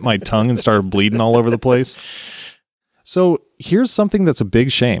bit my tongue and started bleeding all over the place. So here's something that's a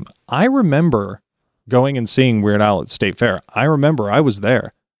big shame. I remember going and seeing Weird Al at State Fair. I remember I was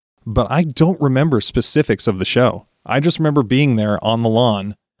there, but I don't remember specifics of the show. I just remember being there on the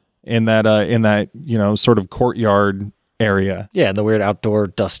lawn in that sort of courtyard area. Yeah, the weird outdoor,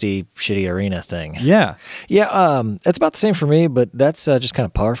 dusty, shitty arena thing. Yeah. Yeah, it's about the same for me, but that's just kind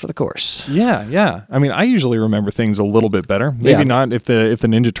of par for the course. Yeah. I mean, I usually remember things a little bit better. Maybe not if the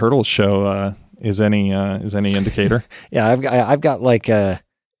Ninja Turtles show is any indicator. Yeah, I've got like a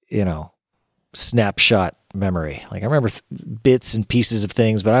snapshot memory. Like I remember bits and pieces of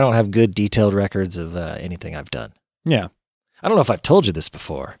things, but I don't have good detailed records of anything I've done. Yeah. I don't know if I've told you this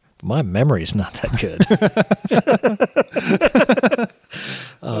before. My memory is not that good.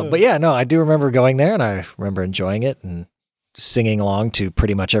 But yeah, no, I do remember going there, and I remember enjoying it and singing along to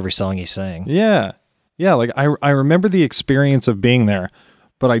pretty much every song he sang. Yeah. Like I remember the experience of being there,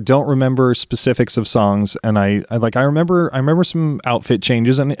 but I don't remember specifics of songs. And I remember some outfit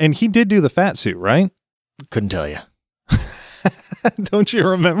changes, and he did do the fat suit, right? Couldn't tell you. Don't you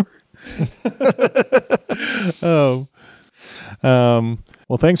remember? Oh. Well,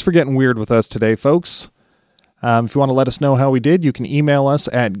 thanks for getting weird with us today, folks. If you want to let us know how we did, you can email us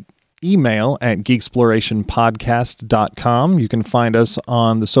at geeksplorationpodcast.com. You can find us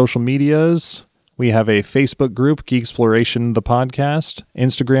on the social medias. We have a Facebook group, Geeksploration the Podcast,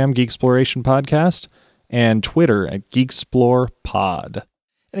 Instagram, Geeksploration Podcast, and Twitter at GeekSplorePod.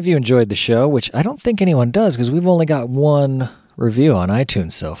 And if you enjoyed the show, which I don't think anyone does because we've only got one review on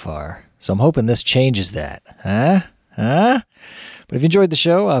iTunes so far, so I'm hoping this changes that. Huh? But if you enjoyed the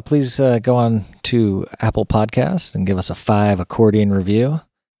show, please go on to Apple Podcasts and give us a 5 accordion review.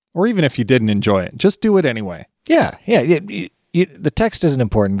 Or even if you didn't enjoy it, just do it anyway. Yeah. The text isn't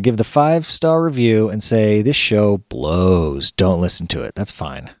important. Give the 5-star review and say, this show blows. Don't listen to it. That's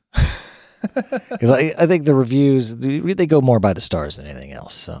fine. Because I think the reviews, they go more by the stars than anything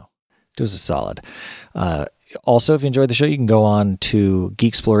else. So do us a solid. Also, if you enjoyed the show, you can go on to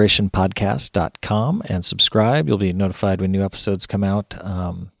geeksplorationpodcast.com and subscribe. You'll be notified when new episodes come out.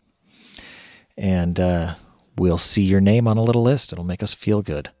 And we'll see your name on a little list. It'll make us feel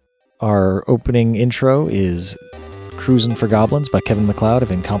good. Our opening intro is Cruisin' for Goblins by Kevin MacLeod of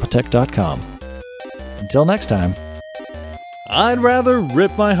Incompetech.com. Until next time. I'd rather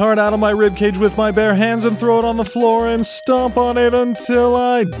rip my heart out of my ribcage with my bare hands and throw it on the floor and stomp on it until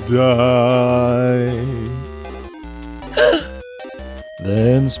I die.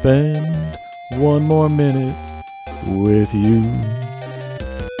 Then spend one more minute with you.